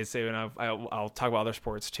 but I'll talk about other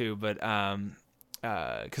sports too. But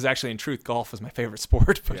because actually, in truth, golf was my favorite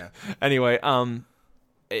sport. But anyway,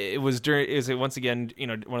 it was once again,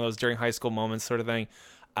 one of those during high school moments sort of thing.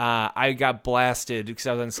 I got blasted because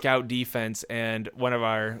I was on scout defense, and one of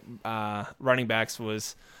our running backs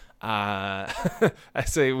was. I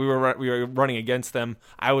say we were running against them.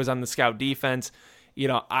 I was on the scout defense.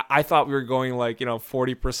 I thought we were going like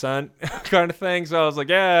 40% kind of thing. So I was like,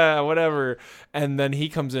 yeah, whatever. And then he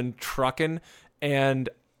comes in trucking, and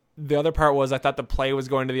the other part was I thought the play was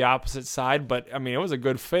going to the opposite side, but I mean it was a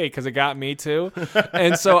good fake because it got me too.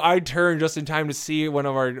 And so I turned just in time to see one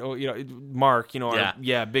of our, Mark, big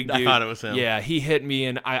dude. I thought it was him. Yeah, he hit me,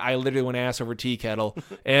 and I literally went ass over tea kettle.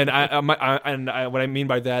 And what I mean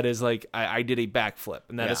by that is like I did a backflip,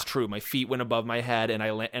 and that is true. My feet went above my head, and I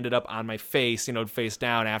ended up on my face, face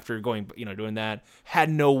down after going, doing that. Had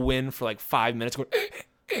no wind for like 5 minutes. Going,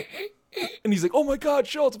 and he's like, "Oh my God,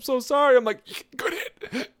 Schultz, I'm so sorry." I'm like, "Good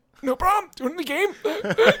hit." No problem. Doing the game,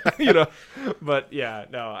 But yeah,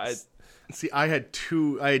 no. I had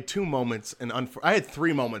two moments, and I had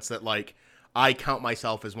 3 moments that like I count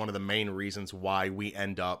myself as one of the main reasons why we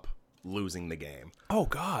end up losing the game. Oh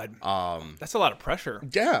God, that's a lot of pressure.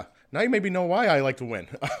 Yeah. Now you maybe know why I like to win.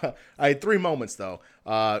 I had 3 moments though.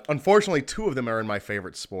 Unfortunately, 2 of them are in my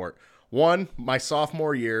favorite sport. One, my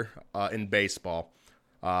sophomore year in baseball.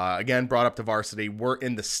 Again, brought up to varsity. We're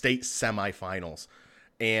in the state semifinals.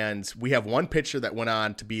 And we have one pitcher that went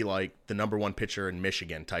on to be like the number 1 pitcher in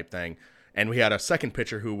Michigan type thing. And we had a second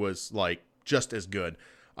pitcher who was like just as good.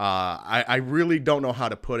 I really don't know how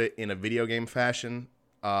to put it in a video game fashion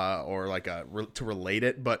or like to relate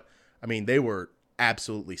it. But I mean, they were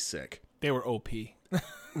absolutely sick. They were OP.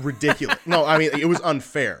 Ridiculous. No, I mean, it was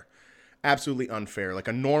unfair. Absolutely unfair. Like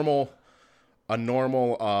a normal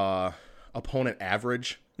opponent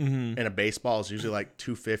average in a baseball is usually like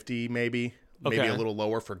 250 maybe. Maybe a little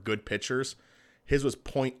lower for good pitchers. His was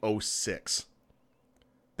 .06.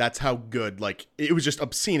 That's how good. Like it was just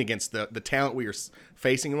obscene against the talent we were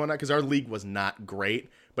facing and whatnot. Because our league was not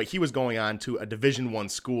great, but he was going on to a Division I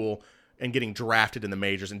school and getting drafted in the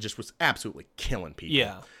majors and just was absolutely killing people.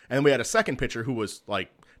 Yeah. And then we had a second pitcher who was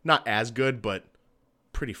like not as good, but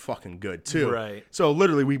pretty fucking good too. Right. So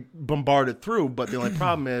literally we bombarded through. But the only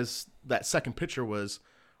problem is that second pitcher was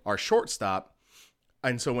our shortstop,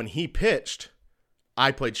 and so when he pitched,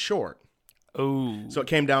 I played short. Oh, so it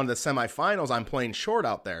came down to the semifinals. I'm playing short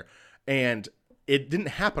out there, and it didn't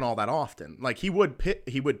happen all that often. Like he would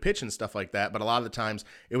pitch and stuff like that, but a lot of the times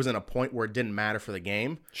it was in a point where it didn't matter for the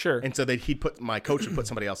game. Sure. And so my coach would put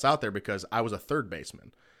somebody else out there because I was a third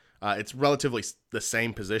baseman. It's relatively the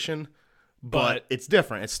same position, but it's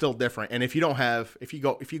different. It's still different. And if you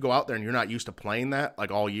go out there and you're not used to playing that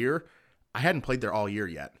like all year, I hadn't played there all year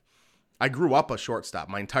yet. I grew up a shortstop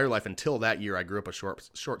my entire life until that year. I grew up a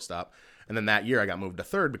shortstop, and then that year I got moved to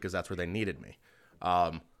third because that's where they needed me.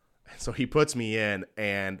 So he puts me in,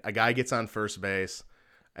 and a guy gets on first base,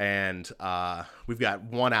 and we've got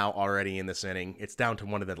one out already in this inning. It's down to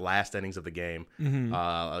one of the last innings of the game.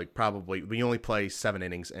 Probably we only play 7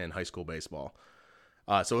 innings in high school baseball,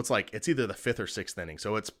 so it's either the 5th or 6th inning.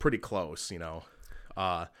 So it's pretty close,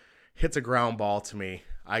 Hits a ground ball to me.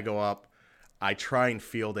 I go up. I try and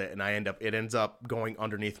field it, and it ends up going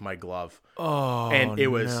underneath my glove. Oh, and it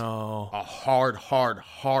was a hard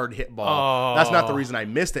hit ball. That's not the reason I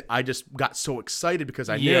missed it. I just got so excited because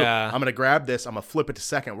I knew I'm going to grab this. I'm going to flip it to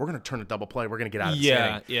second. We're going to turn a double play. We're going to get out of this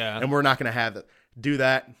inning. Yeah. And we're not going to do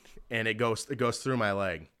that. And it goes through my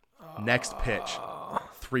leg. Next pitch,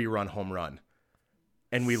 3-run home run.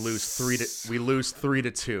 And we lose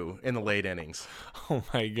 3-2 in the late innings. Oh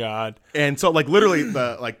my God! And so, like, literally,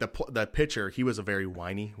 the pitcher, he was a very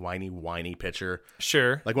whiny pitcher.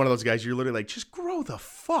 Sure. Like one of those guys, you're literally like, just grow the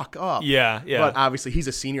fuck up. Yeah. But obviously, he's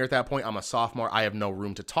a senior at that point. I'm a sophomore. I have no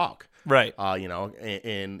room to talk. Right.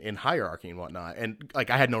 In hierarchy and whatnot, and like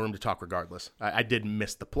I had no room to talk regardless. I did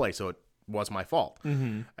miss the play, so it was my fault.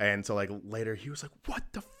 Mm-hmm. And so, like later, he was like, "What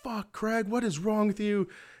the fuck, Craig? What is wrong with you?"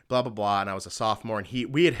 Blah blah blah. And I was a sophomore, and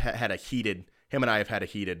him and I have had a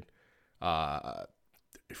heated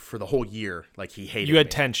for the whole year. Like he hated. You had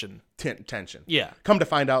me. tension. Tension. Yeah. Come to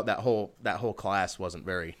find out, that whole class wasn't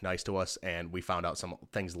very nice to us, and we found out some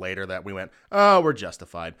things later that we went, "Oh, we're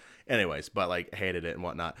justified." Anyways, but like hated it and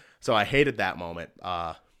whatnot. So I hated that moment.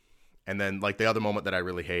 And then like the other moment that I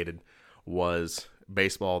really hated was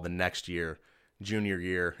baseball the next year, junior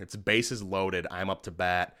year. It's bases loaded. I'm up to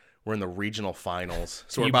bat. We're in the regional finals,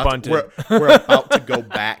 so we're about to go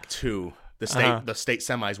back to the state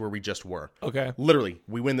semis where we just were. Okay, literally,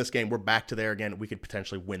 we win this game. We're back to there again. We could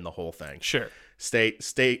potentially win the whole thing. Sure.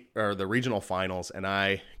 State or the regional finals, and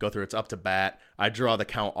I go through. It's up to bat. I draw the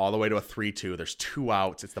count all the way to a 3-2. There's 2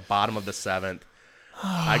 outs. It's the bottom of the 7th.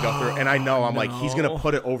 I go through, and I know I'm like, he's gonna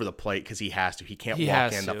put it over the plate because he has to. He can't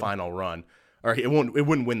walk in the final run. Or it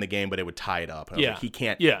wouldn't win the game, but it would tie it up. And I was like, he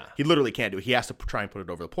can't. Yeah. He literally can't do it. He has to try and put it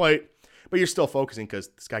over the plate. But you're still focusing because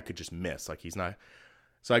this guy could just miss. Like he's not.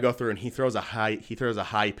 So I go through and he throws a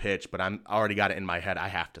high pitch, but I'm already got it in my head. I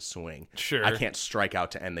have to swing. Sure. I can't strike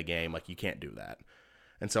out to end the game. Like you can't do that.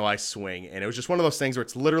 And so I swing, and it was just one of those things where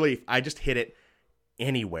it's literally if I just hit it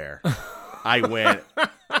anywhere, I win,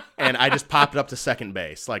 and I just popped it up to second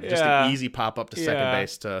base, like just an easy pop up to second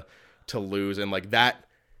base to lose, and like that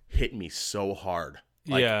hit me so hard,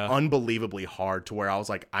 like unbelievably hard, to where I was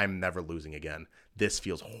like, I'm never losing again. This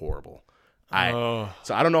feels horrible.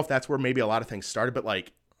 So I don't know if that's where maybe a lot of things started, but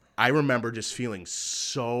like I remember just feeling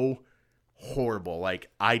so horrible. Like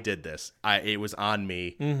I did this. It was on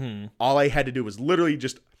me. Mm-hmm. All I had to do was literally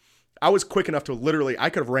I was quick enough to literally, I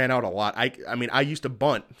could have ran out a lot. I mean, I used to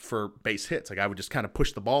bunt for base hits. Like I would just kind of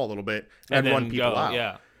push the ball a little bit and run people out. Yeah.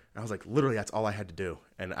 And I was like, literally, that's all I had to do.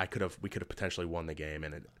 And we could have potentially won the game.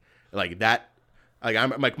 And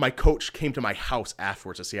my coach came to my house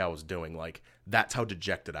afterwards to see how I was doing. Like that's how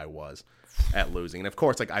dejected I was at losing. And of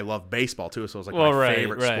course, like I love baseball too. So it was like my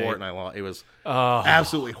favorite sport. And it was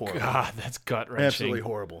absolutely horrible. God, that's gut wrenching. Absolutely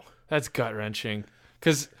horrible. That's gut wrenching.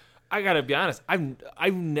 Because I gotta be honest, I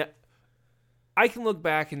can look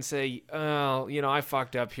back and say, oh, I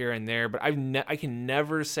fucked up here and there, but I can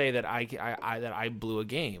never say that I blew a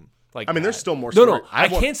game. Like I mean, there's still more. No, I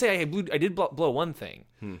can't say I did blow one thing.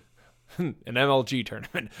 An MLG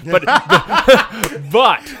tournament,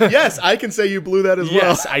 but yes, I can say you blew that as well.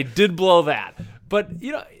 Yes, I did blow that. But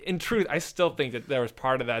in truth, I still think that there was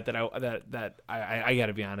part of that I got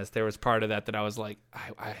to be honest. There was part of that I was like,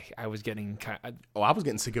 I was getting I was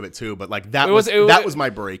getting sick of it too. But like that was my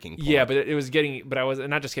breaking point. Yeah, but it was getting. But I was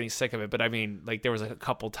not just getting sick of it. But I mean, like there was a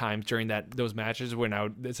couple times during those matches when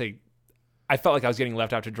I felt like I was getting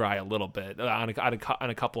left out to dry a little bit on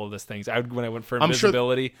a couple of those things. When I went for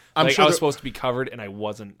invisibility, I was supposed to be covered and I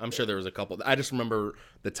wasn't. I'm sure there was a couple. I just remember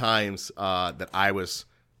the times that I was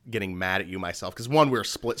getting mad at you myself because one, we were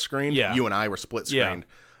split screened. Yeah. You and I were split screened,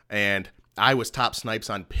 and I was top snipes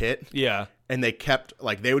on Pitt. Yeah, and they kept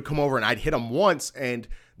they would come over and I'd hit them once and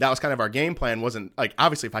that was kind of our game plan. Wasn't like,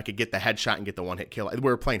 obviously if I could get the headshot and get the one hit kill, we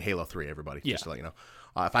were playing Halo 3, everybody, just to let you know.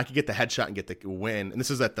 If I could get the headshot and get the win, and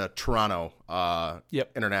this is at the Toronto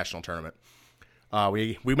international tournament.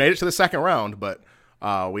 We made it to the second round, but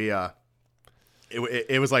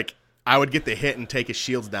it was like I would get the hit and take his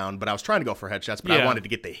shields down, but I was trying to go for headshots, but I wanted to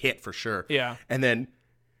get the hit for sure. Yeah. And then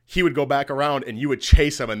he would go back around and you would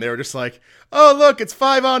chase him, and they were just like, "Oh, look, it's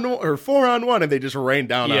 5-on-1 or 4-on-1," and they just rained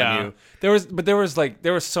down on you. There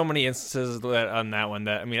was so many instances on that one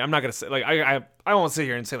that, I mean, I'm not gonna say, like, I won't sit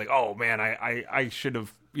here and say like, "Oh man, I should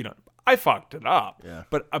have," I fucked it up. Yeah.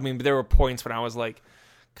 But I mean, there were points when I was like,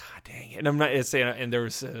 God dang it. And I'm not saying, and there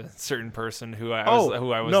was a certain person who I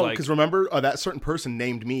was no, like, because remember that certain person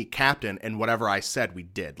named me captain, and whatever I said, we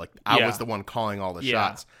did. Like, I was the one calling all the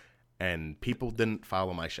shots, and people didn't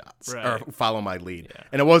follow my shots or follow my lead. Yeah.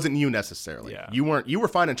 And it wasn't you necessarily. Yeah. You were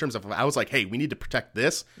fine in terms of, I was like, hey, we need to protect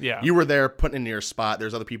this. Yeah. You were there putting in your spot.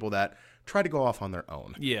 There's other people that try to go off on their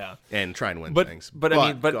own. Yeah. And try and win things. But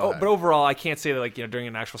overall, I can't say that, like, during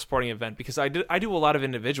an actual sporting event, because I do a lot of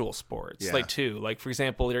individual sports, too. Like, for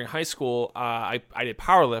example, during high school, I did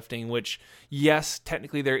powerlifting, which, yes,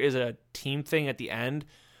 technically there is a team thing at the end,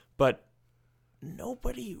 but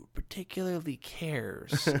nobody particularly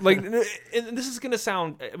cares. Like, and this is going to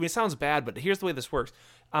sound, I mean, it sounds bad, but here's the way this works.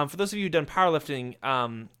 For those of you who've done powerlifting,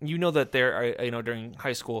 you know that there are, during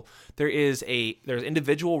high school, there's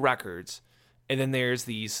individual records, and then there's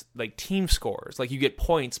these, like, team scores. Like, you get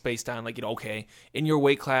points based on, like, okay, in your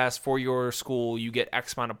weight class for your school, you get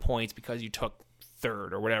X amount of points because you took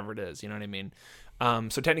third or whatever it is. You know what I mean?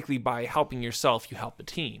 So technically, by helping yourself, you help the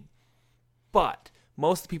team. But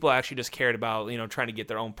most of the people actually just cared about, trying to get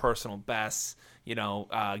their own personal bests,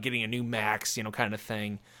 getting a new max, kind of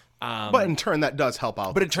thing. But in turn, that does help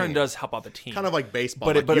out. But in turn, does help out the team. Kind of like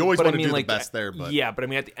baseball. But you always want to do the best there. But yeah, but I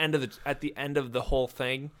mean, at the end of the whole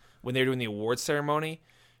thing, when they're doing the awards ceremony,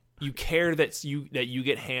 you care that you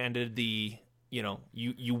get handed the,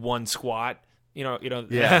 you won squat.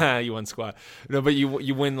 Yeah. You won squat. No, but you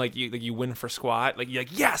win, you win for squat. Like, you're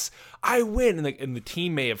like, yes, I win, and the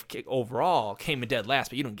team may have overall came in dead last,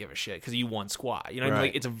 but you don't give a shit because you won squat. You know what I mean?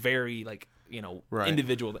 Like, it's a very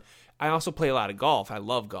individual. I also play a lot of golf. I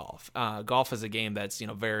love golf. Golf is a game that's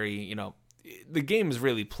very the game is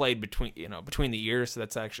really played between the ears. So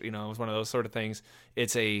that's actually it's one of those sort of things.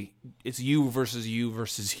 It's you versus you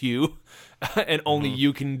versus you, and only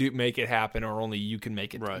you can make it happen, or only you can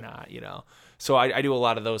make it not. So I do a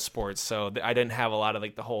lot of those sports. So I didn't have a lot of,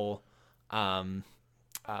 like, the whole thing.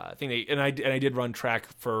 And I did run track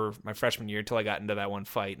for my freshman year until I got into that one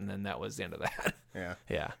fight, and then that was the end of that. Yeah.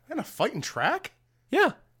 Yeah. And a fight in track?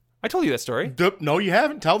 Yeah. I told you that story. No, you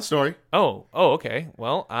haven't. Tell the story. Oh, okay.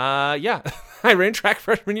 Well, yeah, I ran track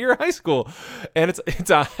freshman year of high school, and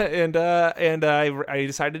I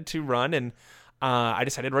decided to run, and I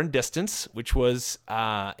decided to run distance, which was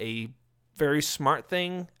a very smart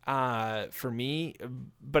thing for me,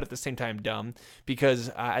 but at the same time dumb,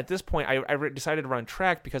 because at this point I decided to run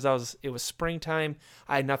track because it was springtime.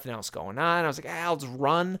 I had nothing else going on. I was like, I'll just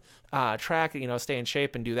run track, stay in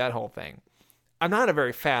shape and do that whole thing. I'm not a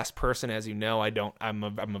very fast person, as you know.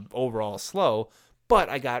 I'm overall slow, but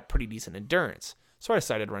I got pretty decent endurance. So I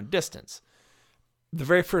decided to run distance. The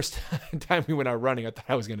very first time we went out running, I thought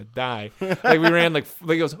I was going to die. Like, we ran like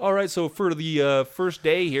it goes, all right, so for the first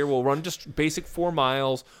day here, we'll run just basic 4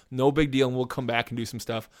 miles, no big deal, and we'll come back and do some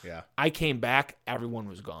stuff. Yeah. I came back, everyone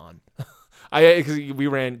was gone. Because we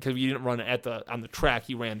didn't run on the track,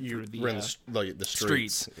 you ran through the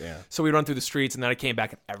streets. Yeah. So we run through the streets, and then I came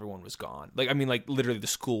back and everyone was gone. Like, I mean, like, literally the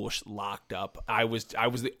school was locked up. I was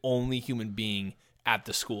the only human being at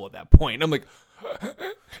the school at that point. And I'm like,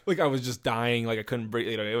 like, I was just dying. Like, I couldn't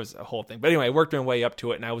breathe. It was a whole thing. But anyway, I worked my way up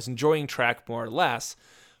to it, and I was enjoying track more or less.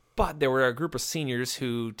 But there were a group of seniors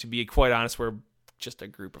who, to be quite honest, were just a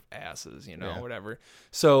group of asses, whatever.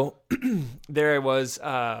 So there I was.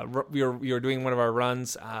 We were doing one of our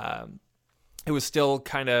runs. It was still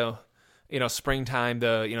kind of, springtime.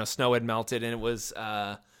 The snow had melted, and it was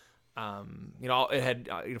it had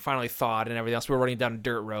finally thawed and everything else. We were running down a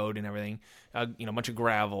dirt road and everything. A bunch of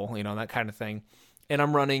gravel, that kind of thing. And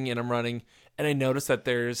I'm running, and I noticed that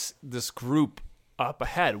there's this group up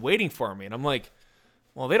ahead waiting for me, and I'm like,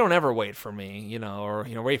 well, they don't ever wait for me, or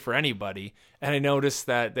wait for anybody. And I noticed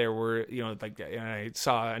that there were, I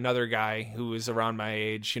saw another guy who was around my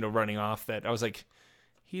age, running off, that I was like,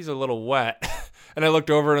 he's a little wet. And I looked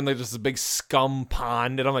over, and there's just a big scum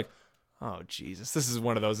pond, and I'm like, oh Jesus, this is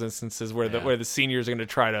one of those instances where the seniors are going to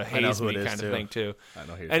try to haze me, kind of thing too. I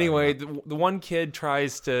know who you're anyway, the one kid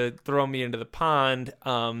tries to throw me into the pond,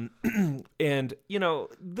 and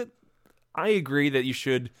I agree that you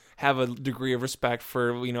should have a degree of respect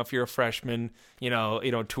for, if you're a freshman,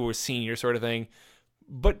 to a senior sort of thing.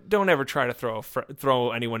 But don't ever try to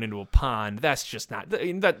throw anyone into a pond. That's just not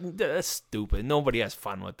that's stupid. Nobody has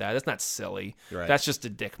fun with that. That's not silly. Right. That's just a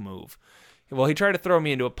dick move. Well, he tried to throw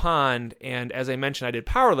me into a pond, and as I mentioned, I did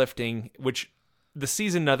powerlifting, which the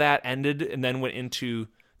season of that ended, and then went into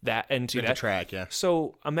that track. Yeah.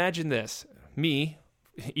 So imagine this: me,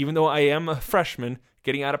 even though I am a freshman,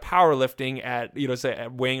 getting out of powerlifting at say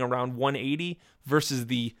weighing around 180 versus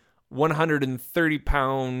the 130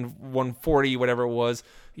 pound, 140, whatever it was,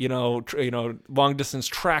 long distance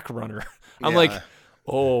track runner. I'm like,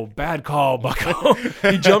 oh, bad call, bucko.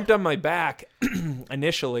 He jumped on my back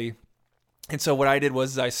initially. And so what I did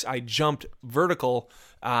was I jumped vertical,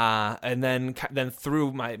 and then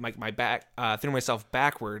threw my back, threw myself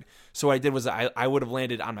backward. So what I did was I would have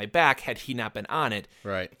landed on my back had he not been on it.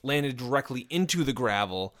 Right. Landed directly into the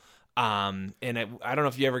gravel. And I don't know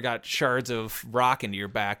if you ever got shards of rock into your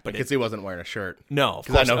back, but because he wasn't wearing a shirt. No,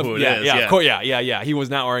 because I know who it is. Yeah, of course, yeah. He was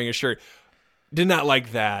not wearing a shirt. Did not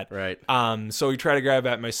like that. Right. So he tried to grab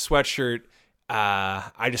at my sweatshirt.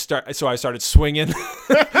 I started swinging,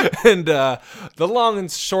 and the long and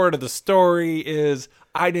short of the story is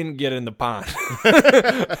I didn't get in the pond,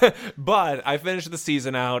 but I finished the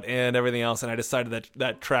season out and everything else, and I decided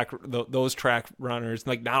that those track runners,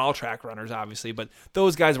 like not all track runners, obviously, but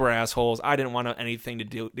those guys were assholes. I didn't want anything to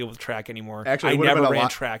deal with track anymore. Actually, I never ran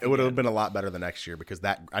track. It would have been a lot better the next year because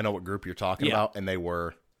I know what group you're talking about, and they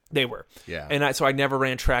were. They were. Yeah. And so I never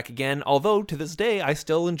ran track again, although to this day I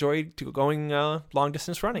still enjoy going long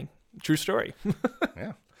distance running. True story.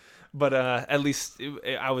 Yeah. But at least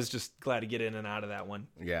I was just glad to get in and out of that one.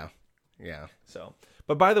 Yeah. Yeah. So,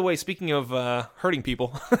 but by the way, speaking of hurting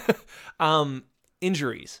people,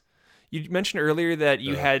 injuries. You mentioned earlier that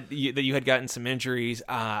you had gotten some injuries.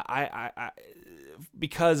 I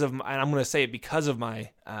because of, and I'm going to say it because of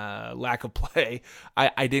my lack of play,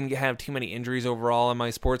 I didn't have too many injuries overall in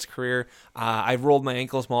my sports career. I've rolled my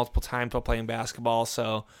ankles multiple times while playing basketball,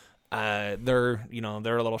 so they're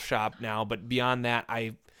a little shot now. But beyond that,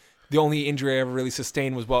 the only injury I ever really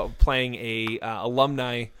sustained was while playing a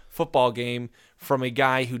alumni football game from a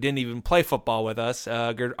guy who didn't even play football with us,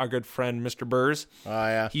 our good friend Mr. Burrs. Oh,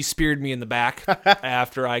 yeah. He speared me in the back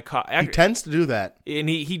after I caught... He tends to do that. And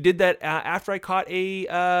he did that after I caught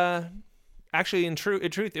a... Actually, in truth,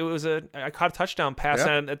 it was I caught a touchdown pass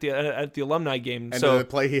at the alumni game. And so the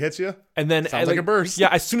play he hits you? And then sounds like a burst. Yeah,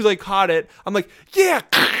 as soon as I caught it, I'm like, yeah!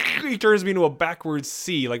 He turns me into a backwards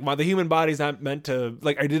C. Like the human body's not meant to,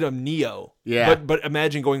 I did a Neo. Yeah. But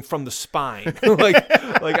imagine going from the spine. like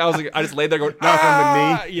I was like, I just laid there going, not from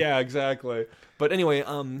the knee. Yeah, exactly. But anyway,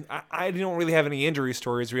 I don't really have any injury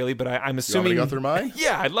stories really, but I'm assuming. You want me to go through mine?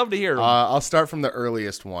 Yeah, I'd love to hear them. I'll start from the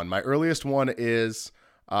earliest one. My earliest one is,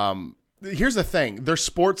 here's the thing. They're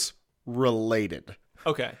sports related.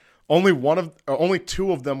 Okay. Only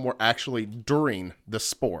two of them were actually during the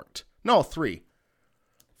sport. No, three.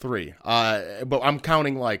 But I'm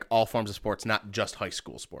counting all forms of sports, not just high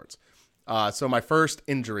school sports. So my first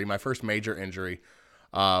major injury,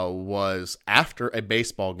 was after a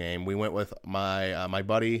baseball game. We went with my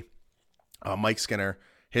buddy, Mike Skinner,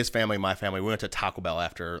 his family, my family. We went to Taco Bell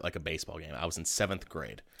after a baseball game. I was in 7th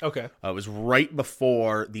grade. Okay. It was right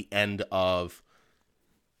before the end of.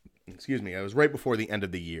 It was right before the end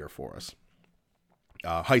of the year for us.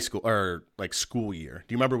 High school or school year.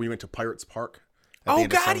 Do you remember we went to Pirates Park? Oh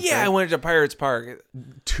God, yeah, I went to Pirates Park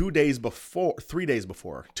 3 days before,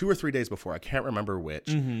 2 or 3 days before. I can't remember which.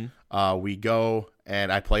 Mm-hmm. We go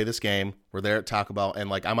and I play this game. We're there at Taco Bell,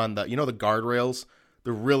 and I'm on the the guardrails.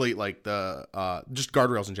 They're really just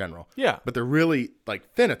guardrails in general. Yeah, but they're really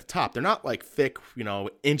thin at the top. They're not thick,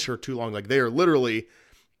 inch or two long. They are literally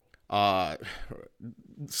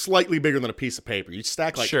slightly bigger than a piece of paper. You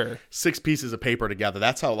stack 6 pieces of paper together.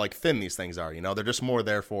 That's how thin these things are. They're just more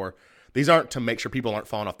there for. These aren't to make sure people aren't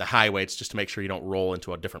falling off the highway. It's just to make sure you don't roll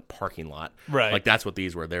into a different parking lot. Right. That's what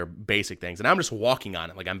these were. They're basic things. And I'm just walking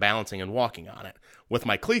on it. I'm balancing and walking on it with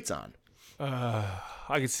my cleats on. I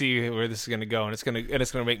can see where this is going to go, and it's going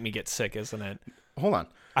to make me get sick, isn't it? Hold on.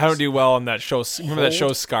 I don't do well on that show. Remember that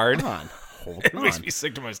show Scarred? Hold on. It makes me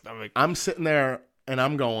sick to my stomach. I'm sitting there, and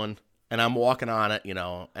I'm going, and I'm walking on it, and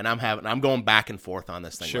I'm going back and forth on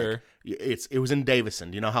this thing. Sure. It was in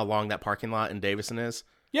Davison. Do you know how long that parking lot in Davison is?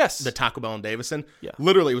 Yes. The Taco Bell in Davison. Yeah.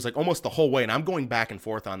 Literally, it was like almost the whole way. And I'm going back and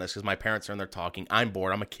forth on this because my parents are in there talking. I'm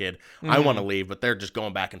bored. I'm a kid. I want to leave, but they're just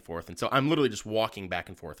going back and forth. And so I'm literally just walking back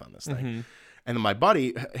and forth on this thing. And then my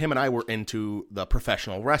buddy, him and I were into the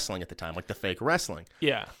professional wrestling at the time, like the fake wrestling.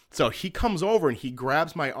 Yeah. So he comes over and he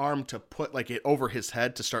grabs my arm to put like it over his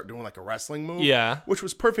head to start doing like a wrestling move. Yeah. Which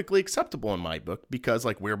was perfectly acceptable in my book because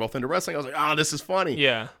like we were both into wrestling. I was like, oh, this is funny.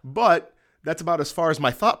 Yeah. But that's about as far as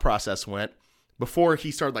my thought process went before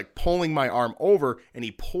he started like pulling my arm over and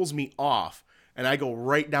he pulls me off and I go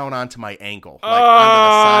right down onto my ankle. Like, onto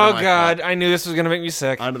the side of my God. foot. I knew this was going to make me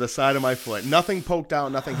sick. Onto the side of my foot. Nothing poked out.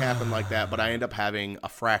 Nothing happened like that. But I ended up having a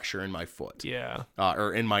fracture in my foot. Yeah.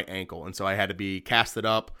 Or in my ankle. And so I had to be casted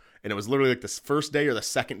up. And it was literally like the first day or the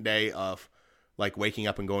second day of like waking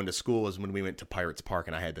up and going to school is when we went to Pirates Park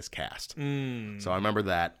and I had this cast. So I remember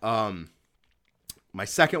that. My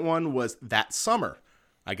second one was that summer.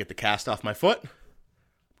 I get the cast off my foot.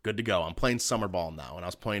 Good to go. I'm playing summer ball now, and I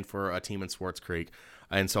was playing for a team in Swartz Creek.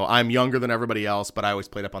 And so I'm younger than everybody else, but I always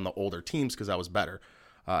played up on the older teams because I was better.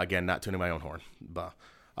 Again, not tuning my own horn. But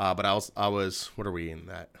I was, what are we in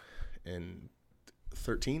that? In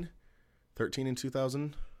 13? 13 in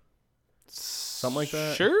 2000? Something like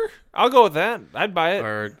that? Sure. I'll go with that. I'd buy it.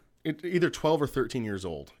 Or either 12 or 13 years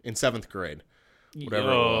old in 7th grade.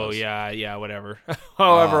 Whatever it was. Yeah, whatever.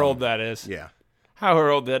 However old that is. Yeah.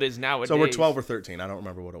 However old that is nowadays. So we're 12 or 13. I don't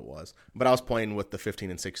remember what it was. But I was playing with the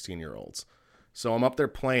 15 and 16-year-olds. So I'm up there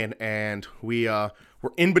playing, and we're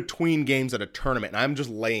in between games at a tournament, and I'm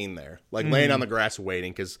just laying there, like laying on the grass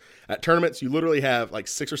waiting, because at tournaments, you literally have like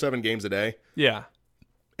 6 or 7 games a day. Yeah.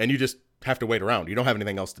 And you just have to wait around. You don't have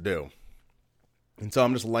anything else to do. And so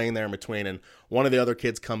I'm just laying there in between, and one of the other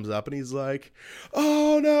kids comes up, and he's like,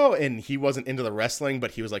 oh, no. And he wasn't into the wrestling,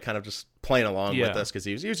 but he was like kind of just playing along with us because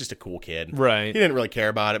he was just a cool kid. Right. He didn't really care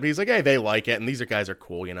about it, but he's like, hey, they like it, and these guys are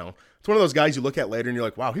cool, you know. It's one of those guys you look at later, and you're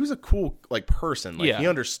like, wow, he was a cool like person. Like he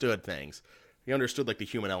understood things. He understood like the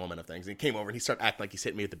human element of things. And he came over, and he started acting like he's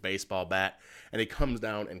hitting me with the baseball bat, and he comes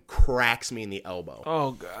down and cracks me in the elbow.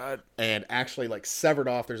 Oh, God. And actually like severed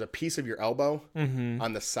off. There's a piece of your elbow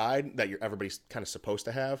on the side that everybody's kind of supposed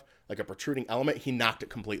to have, like a protruding element. He knocked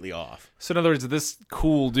it completely off. So in other words, this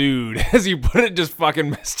cool dude, as you put it, just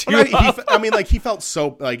fucking messed you up. He felt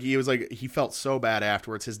so he felt so bad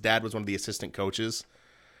afterwards. His dad was one of the assistant coaches,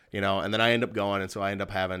 you know, and then I end up going, and so I end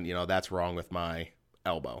up having, you know, that's wrong with my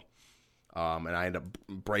elbow. And I end up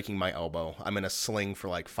breaking my elbow. I'm in a sling for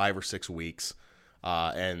like 5 or 6 weeks.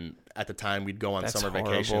 And at the time we'd go on summer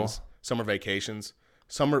vacations.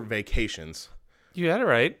 You had it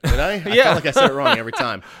right. Did I? I felt like I said it wrong every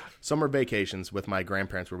time. Summer vacations with my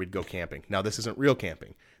grandparents where we'd go camping. Now, this isn't real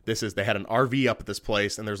camping. They had an RV up at this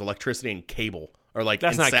place, and there's electricity and cable. Or like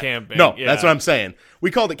that's not camping. No, that's what I'm saying.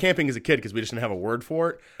 We called it camping as a kid because we just didn't have a word for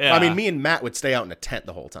it. Yeah. I mean, me and Matt would stay out in a tent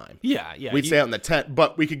the whole time. Yeah. We'd stay out in the tent,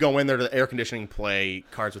 but we could go in there to the air conditioning, play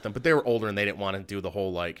cards with them. But they were older, and they didn't want to do the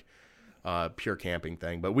whole like pure camping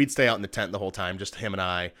thing. But we'd stay out in the tent the whole time, just him and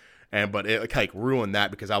I. But it like ruined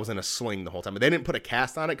that because I was in a sling the whole time. But they didn't put a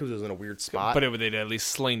cast on it because it was in a weird spot. But they'd at least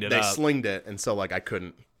slinged it up. They slinged it, and so like I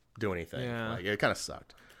couldn't do anything. Yeah. Like, it kind of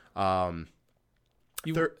sucked.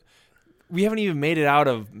 We haven't even made it out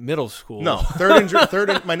of middle school. No,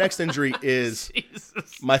 my next injury is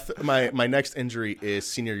my next injury is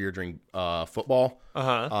senior year during football.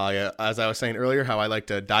 As I was saying earlier, how I like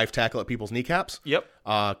to dive tackle at people's kneecaps. Yep.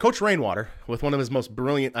 Coach Rainwater, with one of his most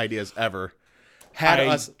brilliant ideas ever, had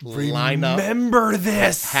us line up. Remember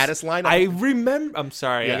this? Had us line up. I remember. I'm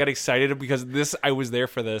sorry. Yeah. I got excited because I was there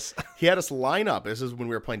for this. He had us line up. This is when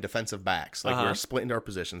we were playing defensive backs. Like we were split into our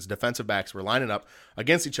positions. Defensive backs were lining up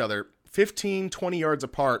against each other 15, 20 yards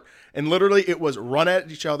apart. And literally it was run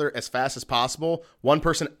at each other as fast as possible. One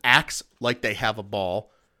person acts like they have a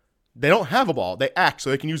ball. They don't have a ball. They act so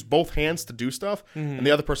they can use both hands to do stuff. And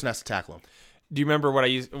the other person has to tackle them. Do you remember what I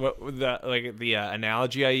used? The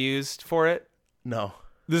analogy I used for it? No.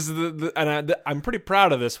 This is I'm pretty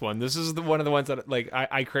proud of this one. This is one of the ones that like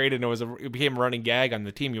I created, and it became a running gag on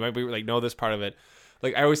the team. You might be like know this part of it.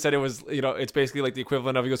 Like I always said, it was, you know, it's basically like the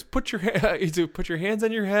equivalent of, he goes, put your hands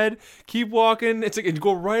on your head, keep walking. It's like, and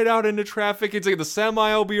go right out into traffic. It's like the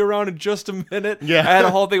semi will be around in just a minute. Yeah. I had a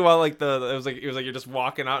whole thing about like it was like you're just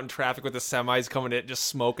walking out in traffic with the semis coming in, just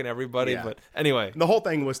smoking everybody. Yeah. But anyway, the whole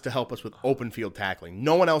thing was to help us with open field tackling.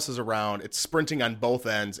 No one else is around. It's sprinting on both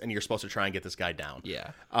ends, and you're supposed to try and get this guy down. Yeah.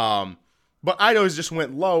 But I always just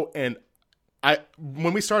went low, and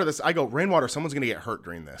when we started this, I go, Rainwater, someone's going to get hurt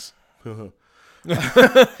during this.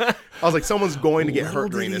 I was like, someone's going to get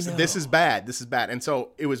hurt during this. This is bad. This is bad. And so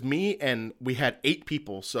it was me, and we had 8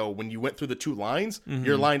 people. So when you went through the 2 lines,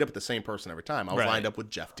 you're lined up with the same person every time. I was lined up with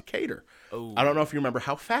Jeff Decatur. Oh. I don't know if you remember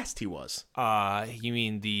how fast he was. You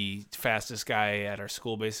mean the fastest guy at our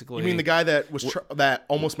school, basically? You mean the guy that was that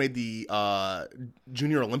almost made the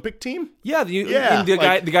junior Olympic team? Yeah,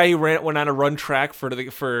 the guy who went on a run track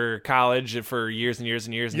for college for years and years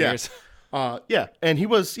and years and years. Yeah, and he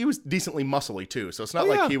was decently muscly too. So it's not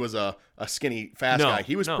like he was a skinny fast guy.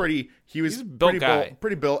 He was pretty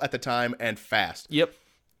built at the time and fast. Yep.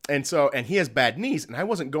 And he has bad knees, and I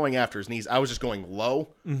wasn't going after his knees. I was just going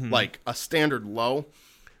low, like a standard low.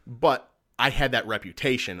 But I had that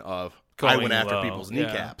reputation of I went after people's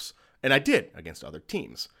kneecaps, and I did against other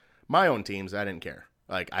teams. My own teams, I didn't care.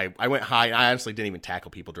 Like, I went high. I honestly didn't even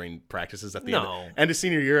tackle people during practices at the end of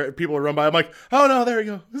senior year. People would run by. I'm like, oh, no, there he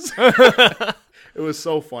goes. It was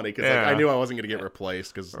so funny because I knew I wasn't going to get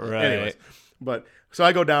replaced. Anyways. But so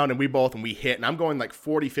I go down, and we hit. And I'm going like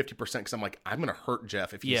 40, 50% because I'm like, I'm going to hurt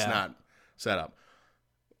Jeff if he's not set up.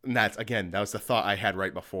 And that was the thought I had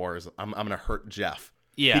right before is I'm going to hurt Jeff.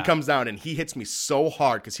 Yeah. He comes down, and he hits me so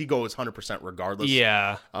hard because he goes 100% regardless.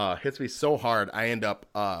 Yeah. Hits me so hard, I end up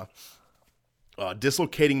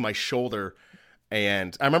dislocating my shoulder.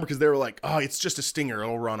 And I remember because they were like, oh, it's just a stinger,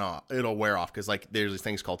 it'll wear off, because like there's these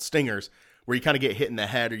things called stingers where you kind of get hit in the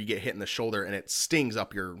head or you get hit in the shoulder, and it stings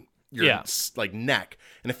up your like neck,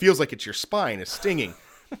 and it feels like it's your spine is stinging.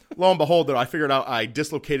 Lo and behold, though, I figured out I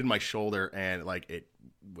dislocated my shoulder, and like it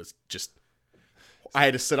was just, I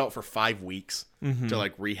had to sit out for 5 weeks to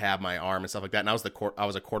like rehab my arm and stuff like that. And I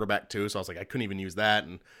was a quarterback too, so I was like, I couldn't even use that,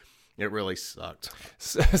 and it really sucked.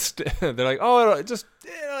 They're like, oh,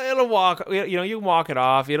 it'll walk. You can walk it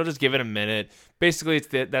off. It'll just give it a minute. Basically,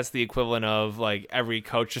 that's the equivalent of like every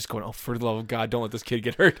coach just going, oh, for the love of God, don't let this kid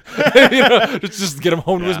get hurt. Just get him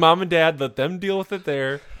home to his mom and dad. Let them deal with it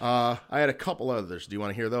there. I had a couple others. Do you want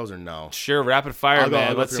to hear those or no? Sure, rapid fire,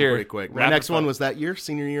 man. Let's hear pretty quick. My next one was that year,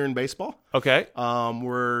 senior year in baseball. Okay.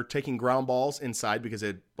 We're taking ground balls inside because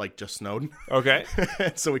it like just snowed. Okay.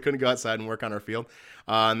 So we couldn't go outside and work on our field.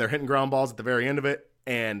 And they're hitting ground balls at the very end of it.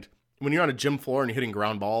 And when you're on a gym floor and you're hitting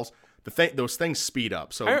ground balls, those things speed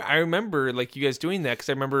up. So I remember like you guys doing that because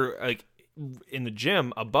I remember like in the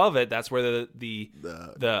gym above it. That's where the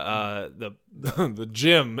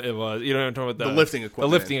gym it was. You know what I'm talking about? The lifting equipment.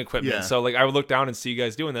 The lifting equipment. Yeah. So like I would look down and see you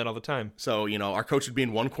guys doing that all the time. So our coach would be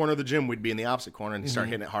in one corner of the gym, we'd be in the opposite corner, and he'd start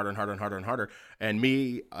hitting it harder and harder and harder and harder. And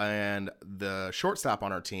me and the shortstop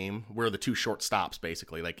on our team, we're the 2 shortstops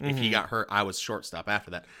basically. Like if he got hurt, I was shortstop after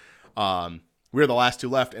that. We were the last 2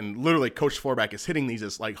 left, and literally Coach Floorback is hitting these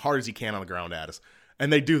as like hard as he can on the ground at us.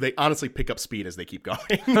 And they honestly pick up speed as they keep going.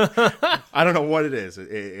 I don't know what it is.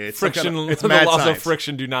 It's friction. It's the mad laws science. Of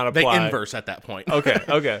friction do not apply. They inverse at that point. Okay.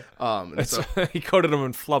 He coated them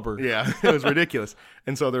in flubber. Yeah, it was ridiculous.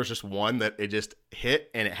 And so there's just one that it just hit,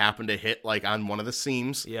 and it happened to hit like on one of the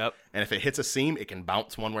seams. Yep. And if it hits a seam, it can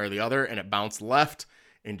bounce one way or the other, and it bounced left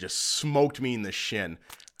and just smoked me in the shin.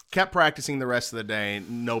 Kept practicing the rest of the day.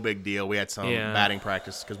 No big deal. We had some batting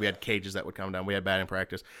practice because we had cages that would come down. We had batting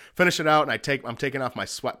practice. Finish it out, and I'm taking off my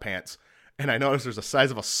sweatpants, and I noticed there's the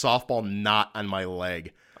size of a softball knot on my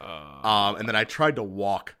leg. And then I tried to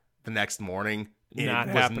walk the next morning. It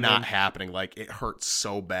was not happening. Like, it hurt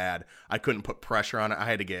so bad. I couldn't put pressure on it. I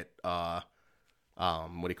had to get, what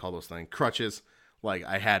do you call those things? Crutches. Like,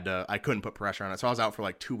 I couldn't put pressure on it. So I was out for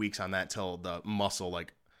like 2 weeks on that till the muscle,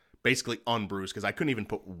 like, basically unbruised because I couldn't even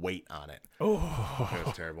put weight on it. Oh, it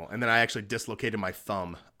was terrible. And then I actually dislocated my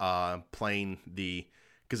thumb playing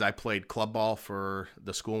because I played club ball for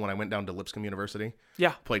the school when I went down to Lipscomb University.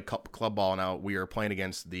 Yeah, played club ball. Now we were playing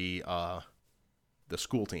against the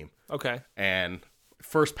school team. Okay. And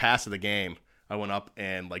first pass of the game, I went up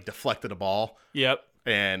and like deflected a ball. Yep.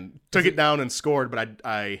 And took it down and scored, but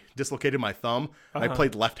I dislocated my thumb. And I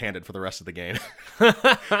played left-handed for the rest of the game.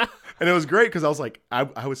 And it was great because I was like,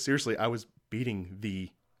 I was beating the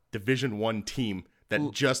Division I team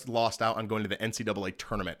that just lost out on going to the NCAA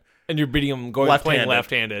tournament. And you're beating them playing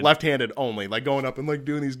left-handed. Left-handed only, like going up and like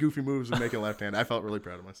doing these goofy moves and making left-handed. I felt really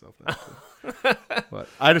proud of myself. But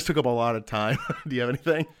I just took up a lot of time. Do you have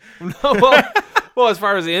anything? No, well, as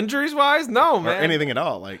far as injuries wise, no, man. Or anything at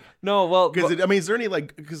all, like no. Well, because is there any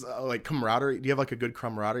like camaraderie? Do you have like a good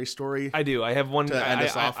camaraderie story? I do. I have one to end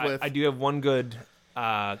us off with. I do have one good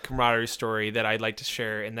camaraderie story that I'd like to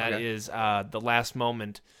share, and that is the last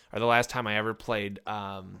moment or the last time I ever played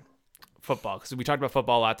football. Because we talked about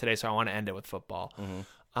football a lot today, so I want to end it with football.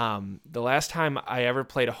 Mm-hmm. The last time I ever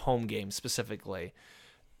played a home game specifically,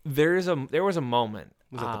 there was a moment.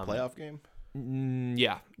 Was it the playoff game?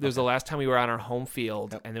 Yeah, it was the last time we were on our home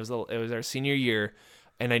field, and it was our senior year,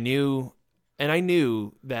 and I knew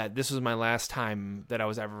that this was my last time that I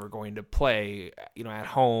was ever going to play, at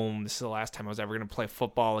home. This is the last time I was ever going to play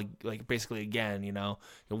football, like basically again,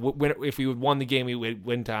 if we won the game, we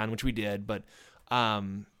went on, which we did, but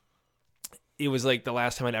it was like the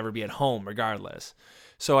last time I'd ever be at home, regardless.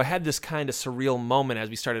 So I had this kind of surreal moment as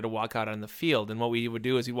we started to walk out on the field, and what we would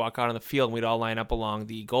do is we'd walk out on the field, and we'd all line up along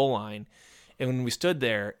the goal line. And when we stood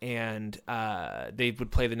there and they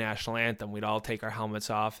would play the national anthem, we'd all take our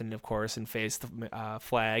helmets off and, of course, and face the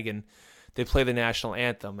flag, and they'd play the national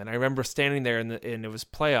anthem. And I remember standing there, and it was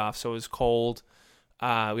playoffs, so it was cold. We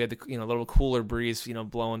had the little cooler breeze,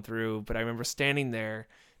 blowing through. But I remember standing there,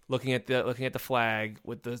 looking at the flag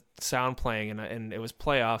with the sound playing, and it was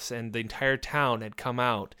playoffs, and the entire town had come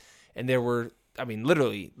out, and there were,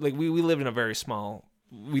 literally, like we lived in a very small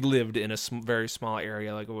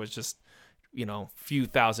area, like it was just, few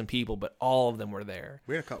thousand people, but all of them were there.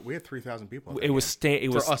 We had 3,000 people. It was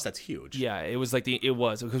for us. That's huge. Yeah, it was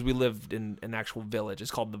because we lived in an actual village.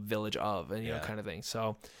 It's called the Village of, and kind of thing.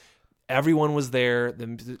 So everyone was there. The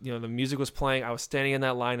music was playing. I was standing in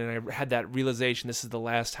that line, and I had that realization: this is the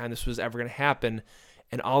last time this was ever going to happen.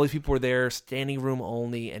 And all these people were there, standing room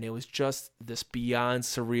only, and it was just this beyond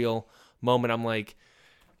surreal moment. I'm like,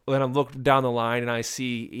 when I look down the line and I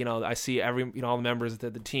see, every, all the members of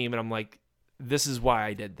the team, and I'm like, this is why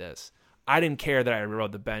I did this. I didn't care that I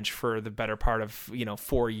rode the bench for the better part of,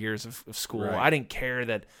 4 years of school. Right. I didn't care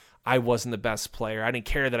that I wasn't the best player. I didn't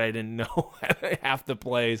care that I didn't know half the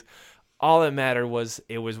plays. All that mattered was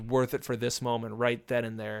it was worth it for this moment right then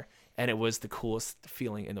and there, and it was the coolest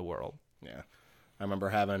feeling in the world. Yeah. I remember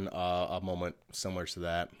having a moment similar to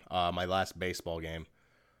that. My last baseball game,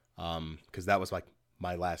 because that was like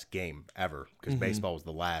my last game ever, because baseball was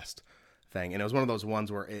the last thing. And it was one of those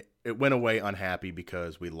ones where it went away unhappy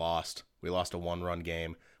because we lost. We lost a 1-run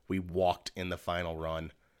game. We walked in the final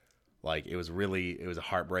run. Like, it was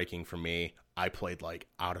heartbreaking for me. I played like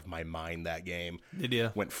out of my mind that game. Did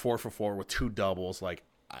you? Went 4 for 4 with 2 doubles. Like,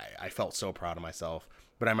 I felt so proud of myself.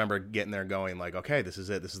 But I remember getting there going like, okay, this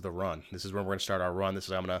is it. This is the run. This is where we're going to start our run. This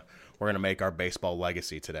is how we're going to make our baseball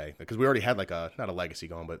legacy today. Because we already had like not a legacy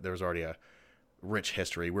going, but there was already a rich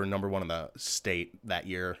history. We were number 1 in the state that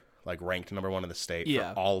year, like ranked number 1 in the state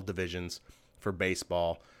for all divisions for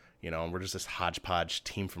baseball. And we're just this hodgepodge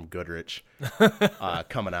team from Goodrich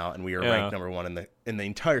coming out, and we were ranked number 1 in the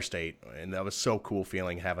entire state, and that was so cool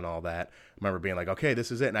feeling having all that. I remember being like, okay,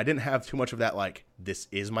 this is it, and I didn't have too much of that like this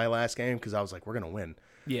is my last game because I was like, we're gonna win.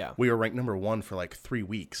 Yeah, we were ranked number 1 for like 3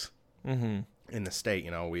 weeks in the state.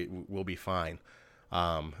 We'll be fine.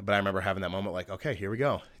 But I remember having that moment like, okay, here we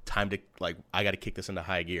go, time to I got to kick this into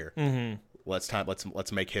high gear.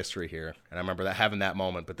 Let's make history here. And I remember having that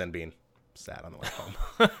moment, but then being sad on the way home.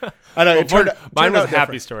 I know mine was a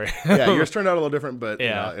happy story. Yeah, yours turned out a little different, but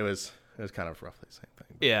it was kind of roughly the same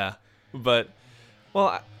thing. Yeah, but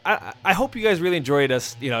I hope you guys really enjoyed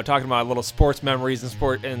us, talking about little sports memories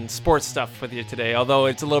and sports stuff with you today. Although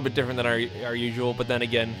it's a little bit different than our usual, but then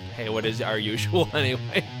again, hey, what is our usual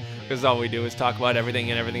anyway? Because all we do is talk about everything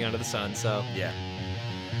and everything under the sun. So yeah.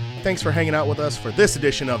 Thanks for hanging out with us for this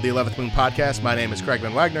edition of the 11th Moon Podcast. My name is Craig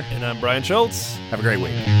Van Wagner. And I'm Brian Schultz. Have a great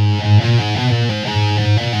week.